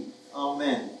near thee.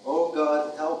 Amen. O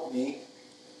God, help me.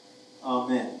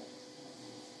 Amen.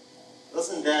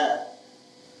 Doesn't that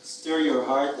stir your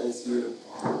heart as you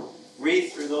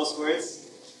read through those words?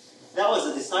 That was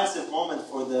a decisive moment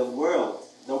for the world.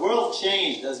 The world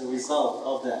changed as a result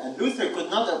of that. And Luther could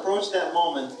not approach that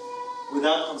moment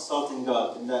without consulting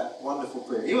God in that wonderful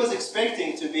prayer. He was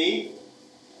expecting to be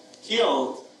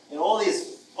killed in all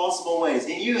these possible ways.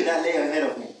 He knew that lay ahead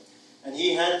of him. And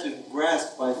he had to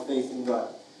grasp by faith in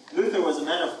God. Luther was a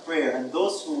man of prayer, and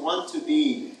those who want to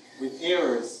be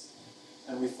repairers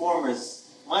and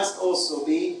reformers must also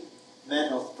be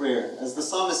men of prayer. As the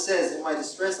psalmist says, in my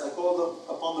distress I called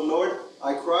upon the Lord,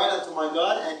 I cried unto my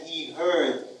God, and he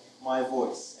heard my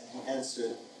voice, and he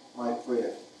answered my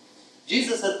prayer.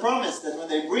 Jesus had promised that when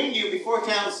they bring you before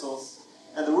councils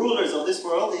and the rulers of this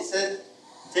world, he said,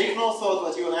 take no thought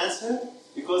what you will answer,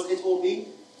 because it will be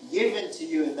given to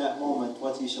you in that moment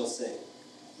what you shall say.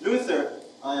 Luther,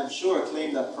 I am sure,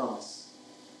 claimed that promise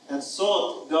and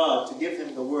sought God to give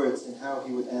him the words and how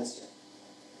he would answer.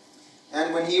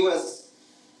 And when he was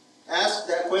asked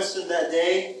that question that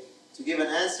day to give an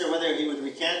answer, whether he would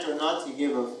recant or not, he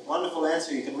gave a wonderful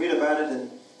answer. You can read about it in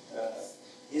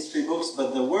history books.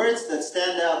 But the words that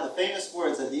stand out, the famous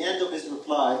words at the end of his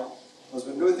reply, was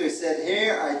when Luther said,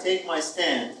 here I take my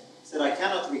stand. He said, I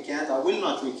cannot recant, I will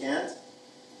not recant.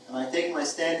 And I take my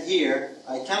stand here.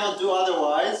 I cannot do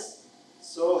otherwise.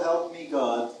 So help me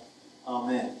God.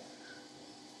 Amen.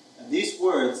 And these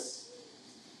words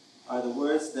are the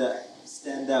words that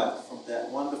stand out from that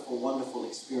wonderful, wonderful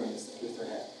experience that Luther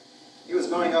had. He was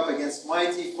going up against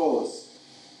mighty foes.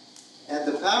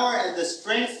 And the power and the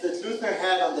strength that Luther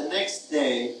had on the next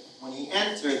day, when he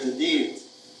entered the Diet,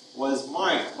 was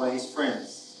marked by his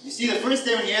friends. You see, the first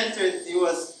day when he entered, he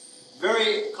was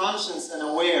very conscious and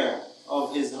aware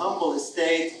of his humble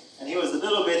estate, and he was a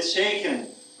little bit shaken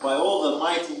by all the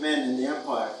mighty men in the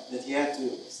empire that he had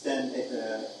to stand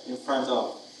in front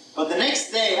of. But the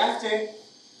next day, after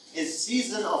his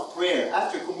season of prayer,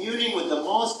 after communing with the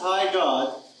Most High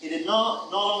God, he did no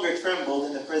longer tremble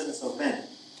in the presence of men.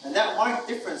 And that marked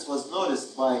difference was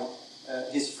noticed by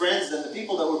his friends and the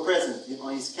people that were present.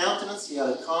 On his countenance, he had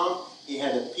a calm, he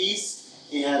had a peace,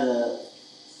 he had a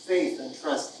faith and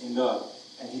trust in God.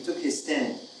 And he took his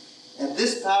stand. And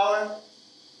this power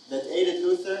that aided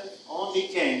Luther only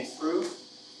came through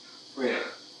prayer.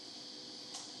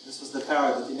 This was the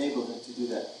power that enabled him to do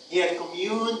that. He had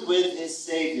communed with his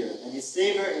Savior, and his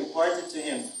Savior imparted to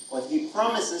him what he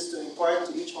promises to impart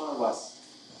to each one of us,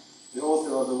 the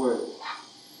author of the Word.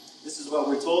 This is what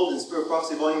we're told in Spirit of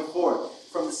Prophecy, Volume 4.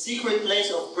 From the secret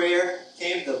place of prayer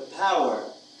came the power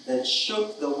that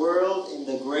shook the world in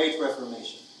the Great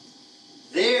Reformation.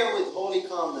 There, with holy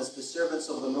calmness, the servants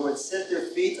of the Lord set their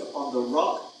feet upon the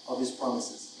rock of his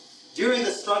promises. During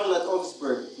the struggle at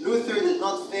Augsburg, Luther did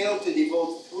not fail to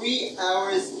devote 3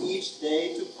 hours each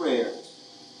day to prayer.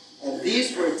 And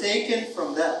these were taken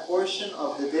from that portion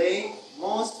of the day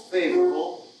most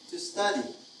favorable to study.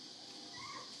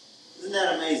 Isn't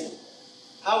that amazing?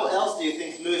 How else do you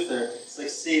think Luther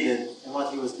succeeded in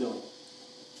what he was doing?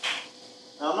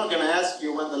 Now, I'm not going to ask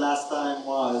you when the last time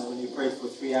was when you prayed for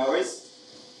 3 hours.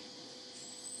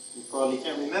 You probably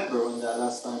can't remember when that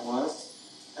last time was.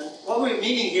 And what we're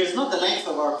meaning here is not the length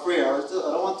of our prayer. I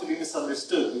don't want to be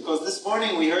misunderstood, because this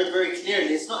morning we heard very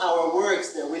clearly it's not our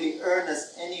works that really earn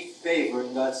us any favor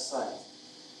in God's sight.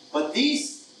 But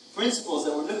these principles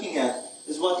that we're looking at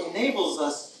is what enables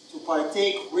us to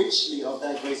partake richly of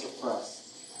that grace of Christ.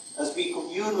 As we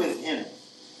commune with Him,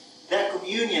 that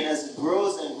communion, as it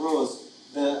grows and grows,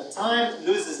 the time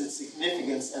loses its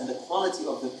significance, and the quality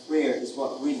of the prayer is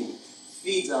what really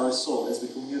feeds our soul as we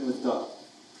commune with God.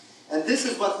 And this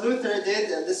is what Luther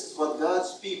did, and this is what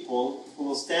God's people who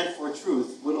will stand for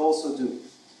truth will also do.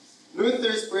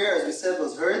 Luther's prayer, as we said,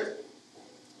 was heard.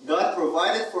 God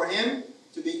provided for him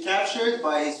to be captured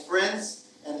by his friends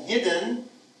and hidden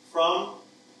from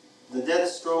the death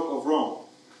stroke of Rome.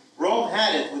 Rome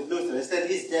had it with Luther. They said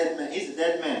he's dead man. He's a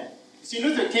dead man. You see,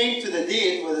 Luther came to the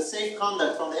Diet with a safe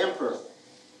conduct from the emperor.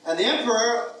 And the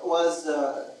emperor was...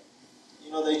 the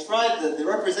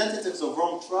representatives of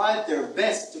Rome tried their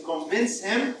best to convince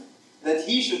him that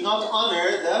he should not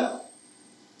honor the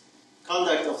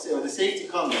conduct or the safety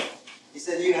conduct. He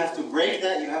said, you have to break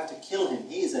that, you have to kill him.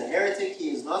 He is a heretic, he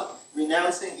is not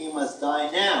renouncing, he must die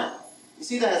now. You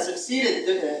see, that had succeeded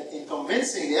in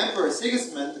convincing the Emperor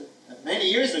Sigismund many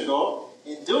years ago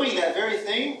in doing that very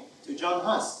thing to John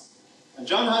Huss. And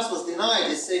John Huss was denied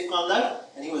his safe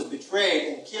conduct, and he was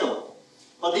betrayed and killed.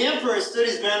 But the Emperor stood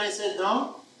his ground and said,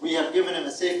 no, we have given him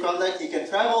a safe conduct. He can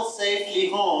travel safely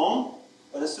home,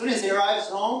 but as soon as he arrives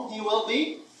home, he will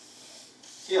be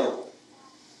killed.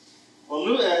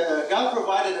 Well, God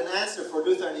provided an answer for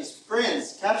Luther, and his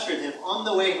friends captured him on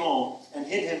the way home and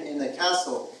hid him in the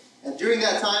castle. And during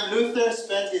that time, Luther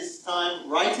spent his time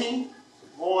writing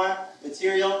more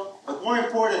material, but more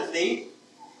importantly,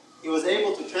 he was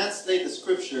able to translate the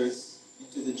scriptures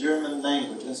into the German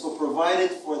language, and so provided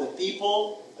for the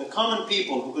people, the common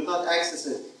people who could not access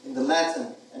it in the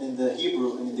Latin and in the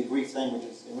Hebrew and in the Greek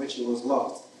languages in which it was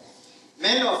locked.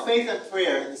 Men of faith and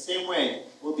prayer, in the same way,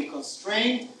 will be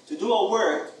constrained to do a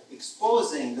work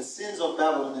exposing the sins of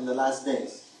Babylon in the last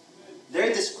days. Their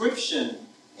description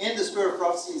in the Spirit of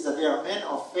Prophecy is that they are men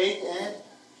of faith and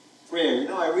prayer. You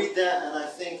know, I read that and I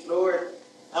think, Lord,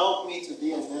 help me to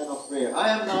be a man of prayer. I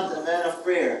am not a man of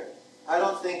prayer. I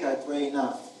don't think I pray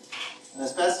enough. And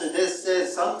as Pastor Des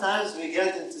says, sometimes we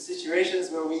get into situations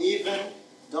where we even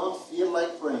don't feel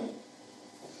like praying.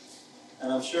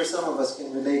 And I'm sure some of us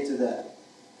can relate to that.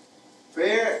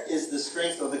 Prayer is the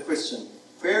strength of the Christian.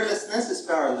 Prayerlessness is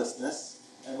powerlessness.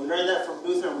 And we learn that from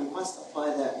Luther, and we must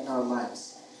apply that in our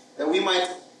lives. That we might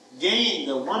gain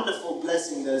the wonderful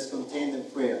blessing that is contained in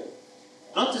prayer.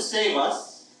 Not to save us.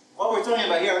 What we're talking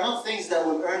about here are not things that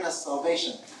will earn us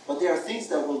salvation, but they are things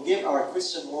that will give our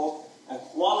Christian walk a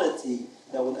quality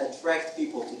that will attract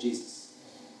people to Jesus.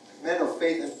 Men of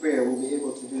faith and prayer will be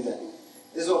able to do that.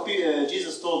 This is what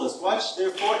Jesus told us. Watch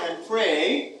therefore and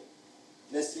pray,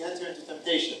 lest ye enter into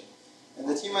temptation, and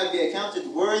that ye might be accounted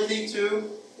worthy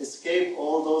to escape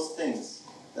all those things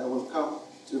that will come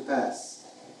to pass.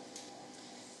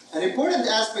 An important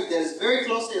aspect that is very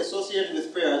closely associated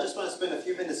with prayer, I just want to spend a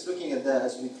few minutes looking at that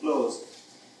as we close,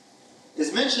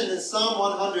 is mentioned in Psalm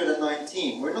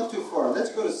 119. We're not too far.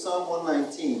 Let's go to Psalm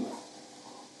 119.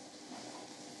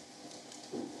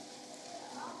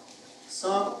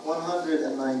 Psalm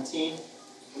 119.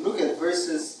 Look at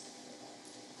verses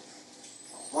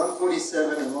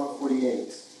 147 and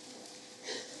 148.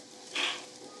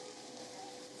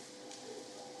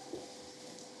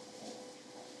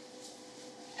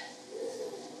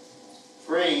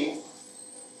 Praying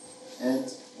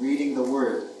and reading the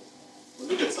Word. We'll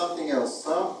look at something else.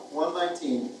 Psalm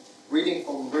 119, reading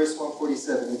from verse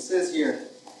 147. It says here,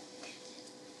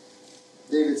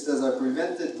 David says, I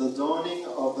prevented the dawning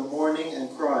of the morning and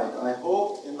cried, I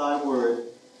hoped in thy word.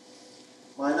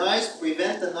 Mine eyes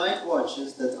prevent the night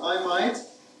watches, that I might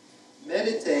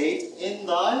meditate in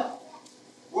thy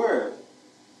word.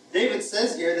 David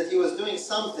says here that he was doing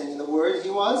something in the word. He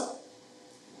was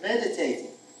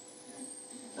meditating.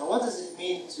 Now what does it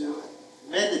mean to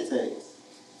meditate?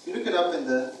 If you look it up in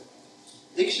the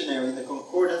dictionary, in the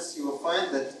concordance, you will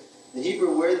find that the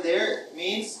Hebrew word there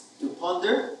means to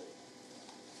ponder,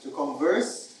 to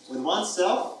converse with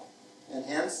oneself, and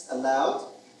hence aloud.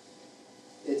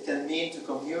 It can mean to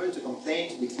commune, to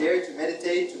complain, to declare, to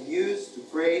meditate, to muse,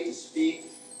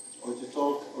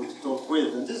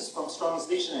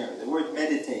 Dictionary, the word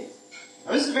meditate.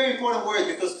 Now this is a very important word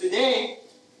because today,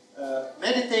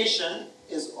 meditation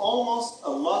is almost a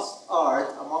lost art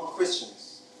among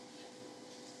Christians.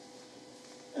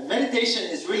 And meditation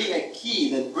is really a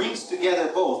key that brings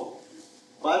together both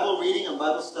Bible reading and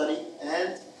Bible study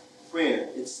and prayer.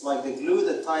 It's like the glue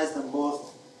that ties them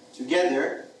both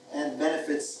together and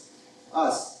benefits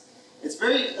us. It's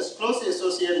very closely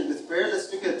associated with prayer.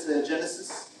 Let's look at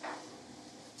Genesis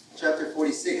chapter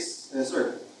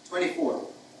 24.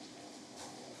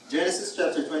 Genesis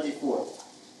chapter 24.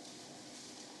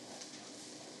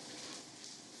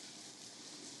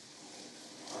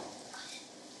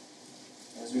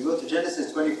 As we go to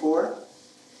Genesis 24,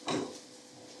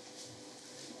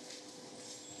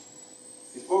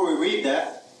 before we read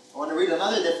that, I want to read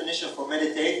another definition for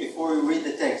meditate before we read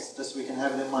the text, just so we can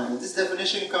have it in mind. And this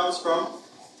definition comes from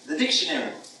the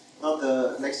dictionary, not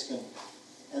the lexicon.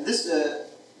 And this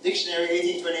dictionary,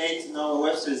 1828, Noah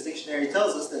Webster's dictionary,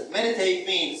 tells us that meditate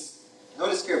means,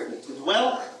 notice carefully, to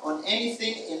dwell on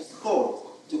anything in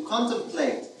thought, to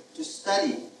contemplate, to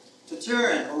study, to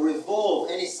turn or revolve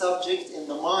any subject in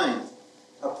the mind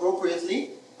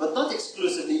appropriately, but not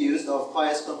exclusively used of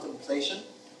pious contemplation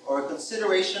or a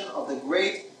consideration of the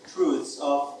great truths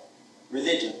of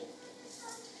religion.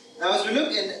 Now as we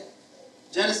look in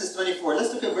Genesis 24,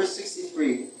 let's look at verse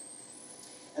 63.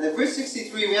 And in verse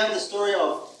 63 we have the story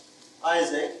of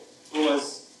Isaac, who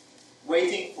was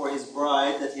waiting for his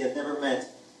bride that he had never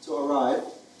met to arrive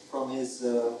from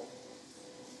the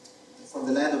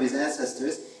land of his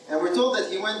ancestors. And we're told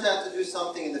that he went out to do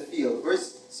something in the field.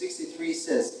 Verse 63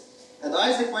 says, "And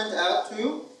Isaac went out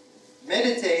to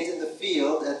meditate in the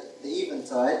field at the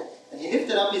eventide, and he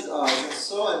lifted up his eyes and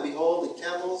saw, and behold, the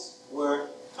camels were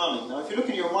coming." Now if you look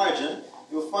in your margin,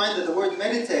 you'll find that the word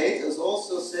meditate is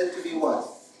also said to be what?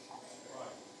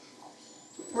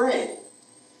 To pray.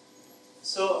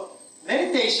 So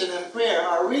meditation and prayer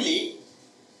are really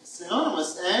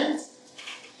synonymous and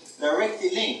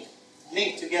directly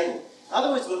linked together. In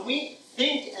other words, when we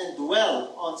think and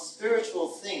dwell on spiritual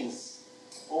things,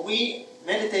 when we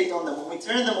meditate on them, when we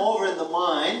turn them over in the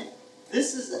mind,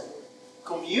 this is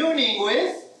communing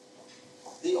with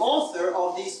the author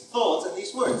of these thoughts and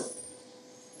these words.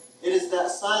 It is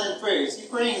that silent prayer. You see,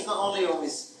 praying is not only when we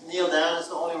kneel down, it's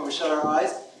not only when we shut our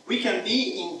eyes. We can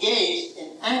be engaged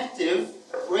in active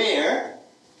prayer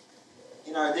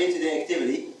in our day-to-day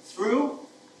activity through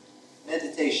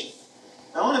meditation.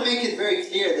 Now, I want to make it very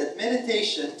clear that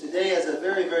meditation today has a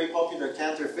very, very popular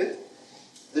counterfeit.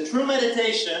 The true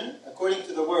meditation, according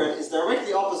to the word, is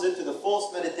directly opposite to the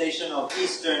false meditation of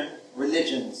Eastern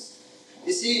religions.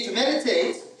 You see, to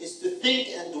meditate is to think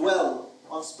and dwell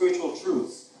on spiritual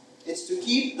truths. It's to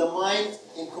keep the mind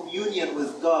in communion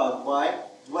with God by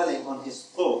dwelling on His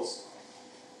thoughts.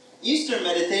 Eastern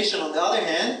meditation, on the other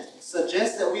hand,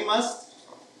 suggests that we must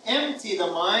empty the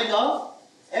mind of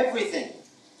everything.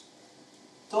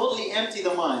 Totally empty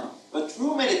the mind. But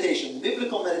true meditation,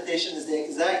 biblical meditation, is the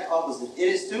exact opposite. It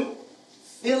is to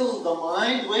fill the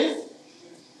mind with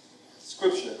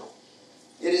Scripture.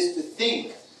 It is to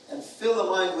think and fill the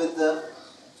mind with the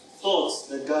thoughts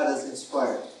that God has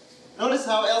inspired. Notice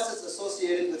how else it's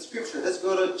associated with Scripture. Let's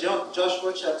go to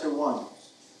Joshua chapter 1.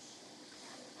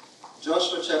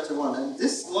 Joshua chapter 1. And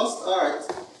this lost art,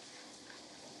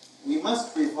 we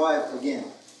must revive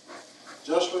again.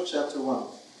 Joshua chapter 1.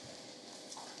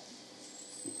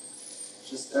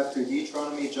 Just after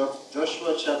Deuteronomy,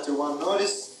 Joshua chapter 1.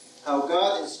 Notice how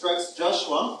God instructs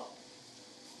Joshua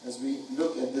as we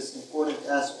look at this important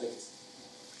aspect.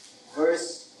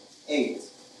 Verse 8.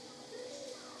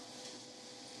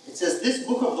 It says, "This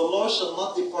book of the law shall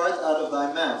not depart out of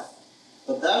thy mouth,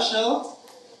 but thou shalt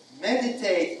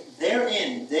meditate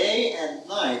therein day and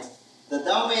night, that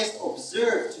thou mayest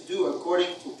observe to do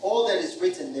according to all that is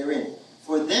written therein.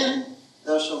 For then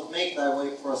thou shalt make thy way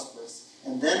prosperous,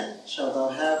 and then shalt thou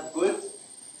have good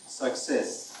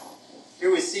success."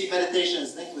 Here we see meditation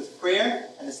is linked with prayer,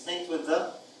 and it's linked with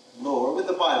the law, or with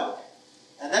the Bible.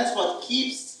 And that's what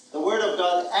keeps the Word of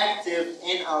God active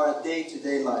in our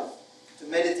day-to-day life, to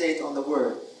meditate on the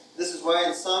Word. This is why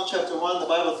in Psalm chapter 1, the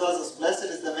Bible tells us, "Blessed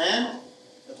is the man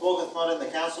that walketh not in the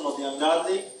counsel of the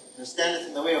ungodly, nor standeth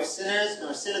in the way of sinners,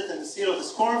 nor sitteth in the seat of the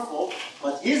scornful,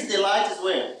 but his delight is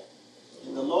where?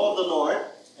 In the law of the Lord,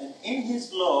 and in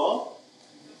his law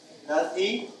doth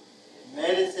he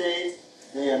meditate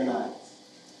day and night."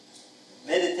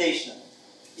 Meditation.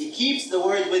 He keeps the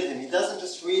Word with him. He doesn't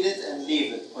just read it and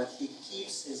leave it, but he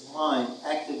keeps his mind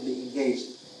actively engaged,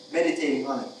 meditating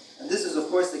on it. And this is, of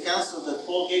course, the counsel that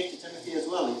Paul gave to Timothy as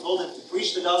well. He told him to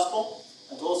preach the gospel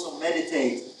and to also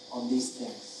meditate on these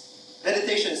things.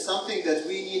 Meditation is something that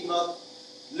we need not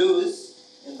lose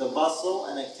in the bustle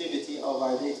and activity of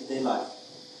our day-to-day life.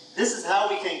 This is how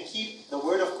we can keep the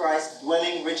Word of Christ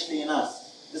dwelling richly in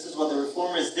us. This is what the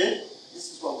Reformers did.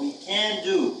 This is what we can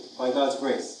do by God's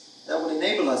grace. That will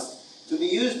enable us to be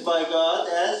used by God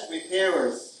as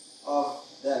repairers of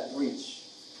that breach.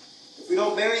 If we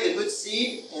don't bury the good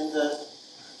seed in the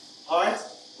heart,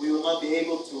 we will not be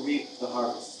able to reap the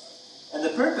harvest. And the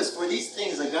purpose for these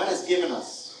things that God has given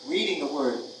us, reading the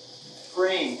Word,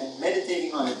 praying and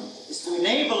meditating on it, is to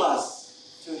enable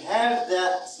us to have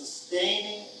that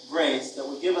sustaining grace that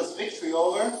will give us victory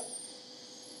over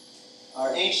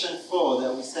our ancient foe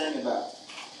that we sang about.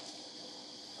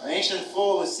 Our ancient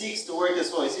foe who seeks to work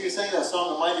us well. You see, we sang that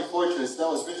song, The Mighty Fortress, that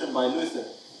was written by Luther.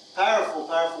 Powerful,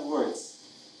 powerful words.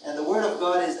 And the Word of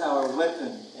God is our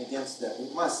weapon against that.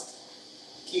 We must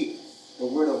keep the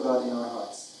Word of God in our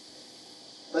hearts.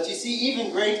 But you see,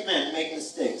 even great men make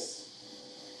mistakes.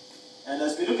 And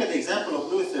as we look at the example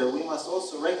of Luther, we must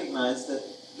also recognize that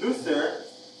Luther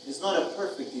is not a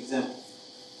perfect example.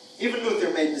 Even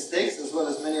Luther made mistakes, as well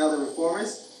as many other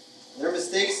reformers. Their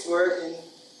mistakes were in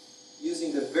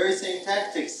using the very same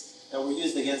tactics that were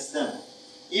used against them.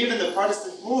 Even the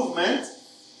Protestant movement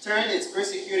turned its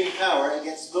persecuting power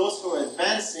against those who are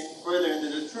advancing further into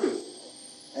the truth.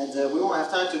 And we won't have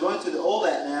time to go into all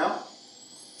that now.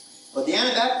 But the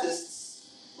Anabaptists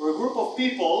were a group of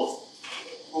people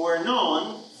who were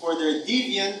known for their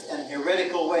deviant and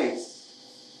heretical ways.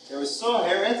 They were so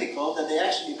heretical that they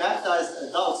actually baptized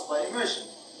adults by immersion.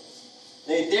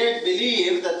 They dared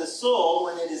believe that the soul,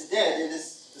 when it is dead, it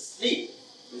is asleep.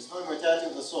 There is no immortality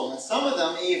of the soul. And some of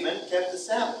them even kept the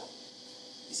Sabbath.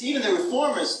 You see, even the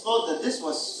Reformers thought that this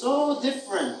was so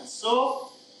different,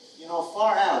 so,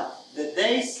 far out, that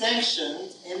they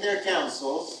sanctioned in their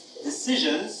councils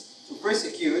decisions to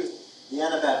persecute the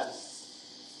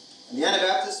Anabaptists. And the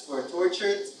Anabaptists were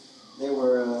tortured, they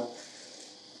were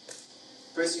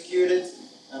persecuted,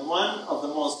 and one of the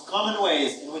most common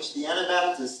ways in which the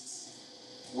Anabaptists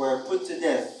were put to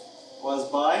death was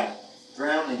by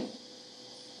drowning.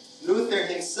 Luther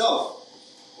himself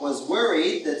was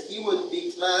worried that he would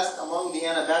be classed among the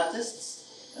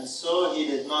Anabaptists, and so he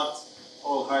did not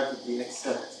wholeheartedly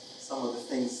accept some of the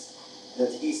things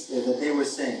that they were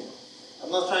saying.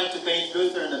 I'm not trying to paint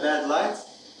Luther in a bad light.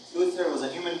 Luther was a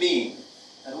human being,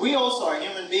 and we also are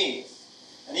human beings.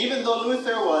 And even though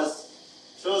Luther was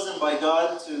chosen by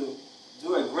God to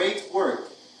do a great work,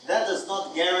 that does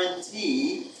not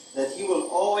guarantee that he will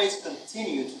always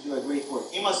continue to do a great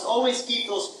work. He must always keep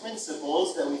those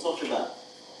principles that we talked about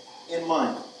in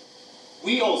mind.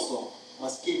 We also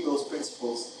must keep those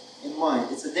principles in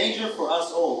mind. It's a danger for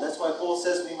us all. That's why Paul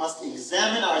says we must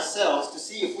examine ourselves to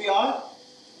see if we are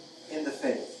in the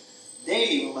faith.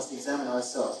 Daily we must examine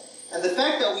ourselves. And the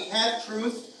fact that we have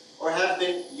truth or have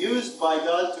been used by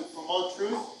God to promote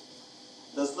truth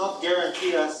does not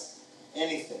guarantee us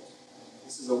anything.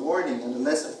 This is a warning and a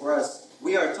lesson for us.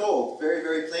 We are told very,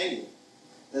 very plainly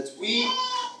that we,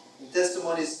 in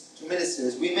testimonies to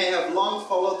ministers, we may have long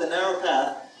followed the narrow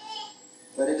path,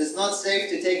 but it is not safe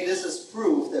to take this as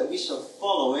proof that we shall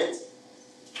follow it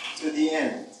to the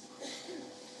end.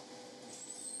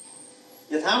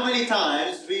 Yet how many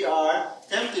times we are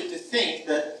tempted to think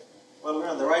that, well, we're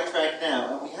on the right track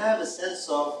now, and we have a sense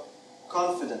of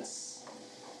confidence.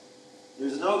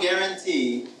 There's no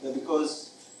guarantee that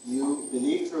because you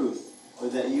believe truth, or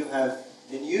that you have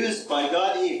been used by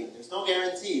God even, there's no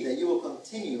guarantee that you will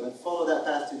continue and follow that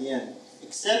path to the end,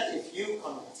 except if you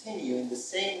continue in the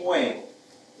same way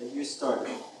that you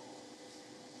started,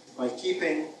 by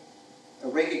keeping a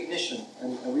recognition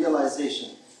and a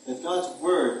realization that God's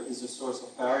Word is the source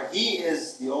of power. He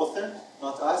is the author,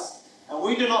 not us. And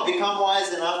we do not become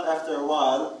wise enough after a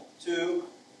while to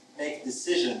make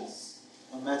decisions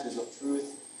on matters of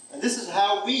truth. And this is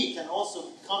how we can also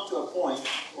come to a point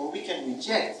where we can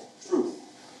reject truth,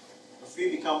 if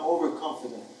we become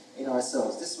overconfident in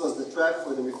ourselves. This was the trap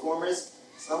for the Reformers.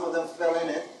 Some of them fell in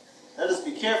it. Let us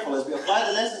be careful as we apply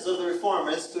the lessons of the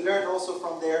Reformers to learn also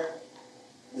from their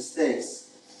mistakes.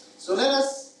 So let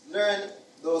us learn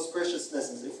those precious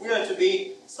lessons, if we are to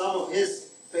be some of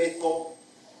His faithful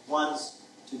ones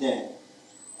today.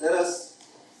 Let us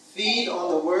feed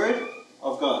on the Word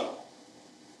of God.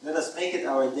 Let us make it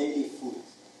our daily food.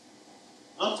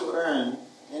 Not to earn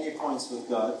any points with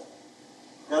God.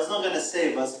 God's not going to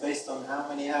save us based on how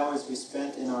many hours we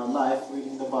spent in our life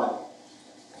reading the Bible.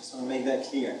 I just want to make that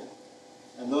clear.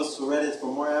 And those who read it for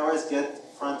more hours get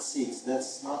front seats.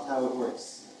 That's not how it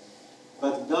works.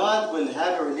 But God will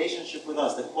have a relationship with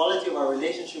us. The quality of our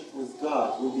relationship with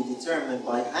God will be determined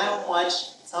by how much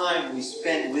time we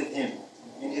spend with Him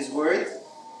in His Word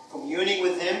communing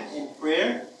with Him in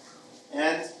prayer,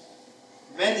 and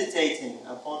meditating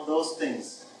upon those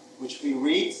things which we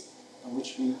read and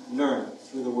which we learn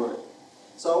through the Word.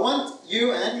 So I want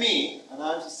you and me, and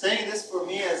I'm saying this for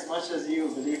me as much as you,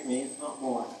 believe me, if not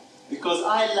more, because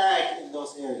I lack in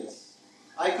those areas.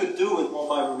 I could do with more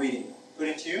Bible reading,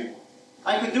 couldn't you?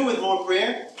 I could do with more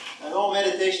prayer and more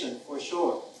meditation, for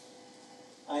sure.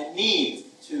 I need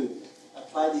to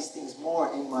apply these things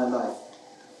more in my life.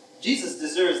 Jesus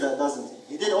deserves that, doesn't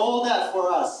He? He did all that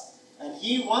for us, and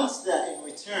He wants that in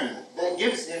return. That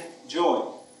gives Him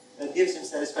joy. That gives Him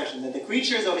satisfaction. That the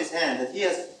creatures of His hand that He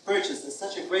has purchased at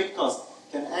such a great cost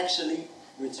can actually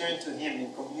return to Him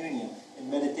in communion,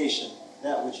 in meditation,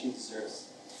 that which He deserves.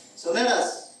 So let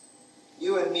us,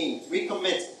 you and me,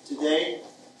 recommit today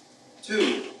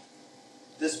to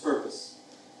this purpose.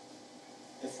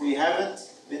 If we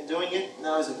haven't been doing it,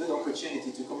 now is a good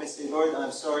opportunity to commit. Say, Lord,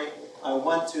 I'm sorry, I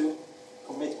want to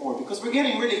commit more. Because we're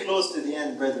getting really close to the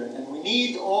end, brethren, and we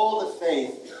need all the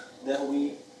faith that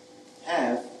we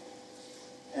have,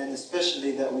 and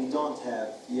especially that we don't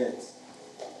have yet,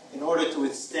 in order to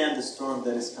withstand the storm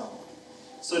that is coming.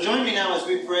 So join me now as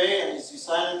we pray, and as you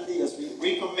silently, as we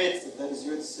recommit, if that is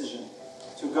your decision,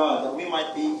 to God, that we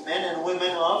might be men and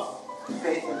women of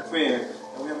faith and prayer,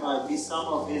 and we might be some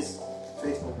of His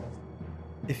faithful ones.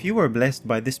 If you were blessed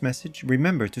by this message,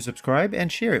 remember to subscribe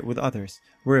and share it with others.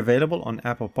 We're available on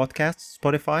Apple Podcasts,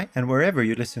 Spotify, and wherever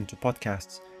you listen to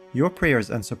podcasts. Your prayers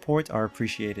and support are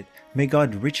appreciated. May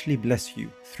God richly bless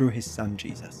you through His Son,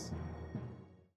 Jesus.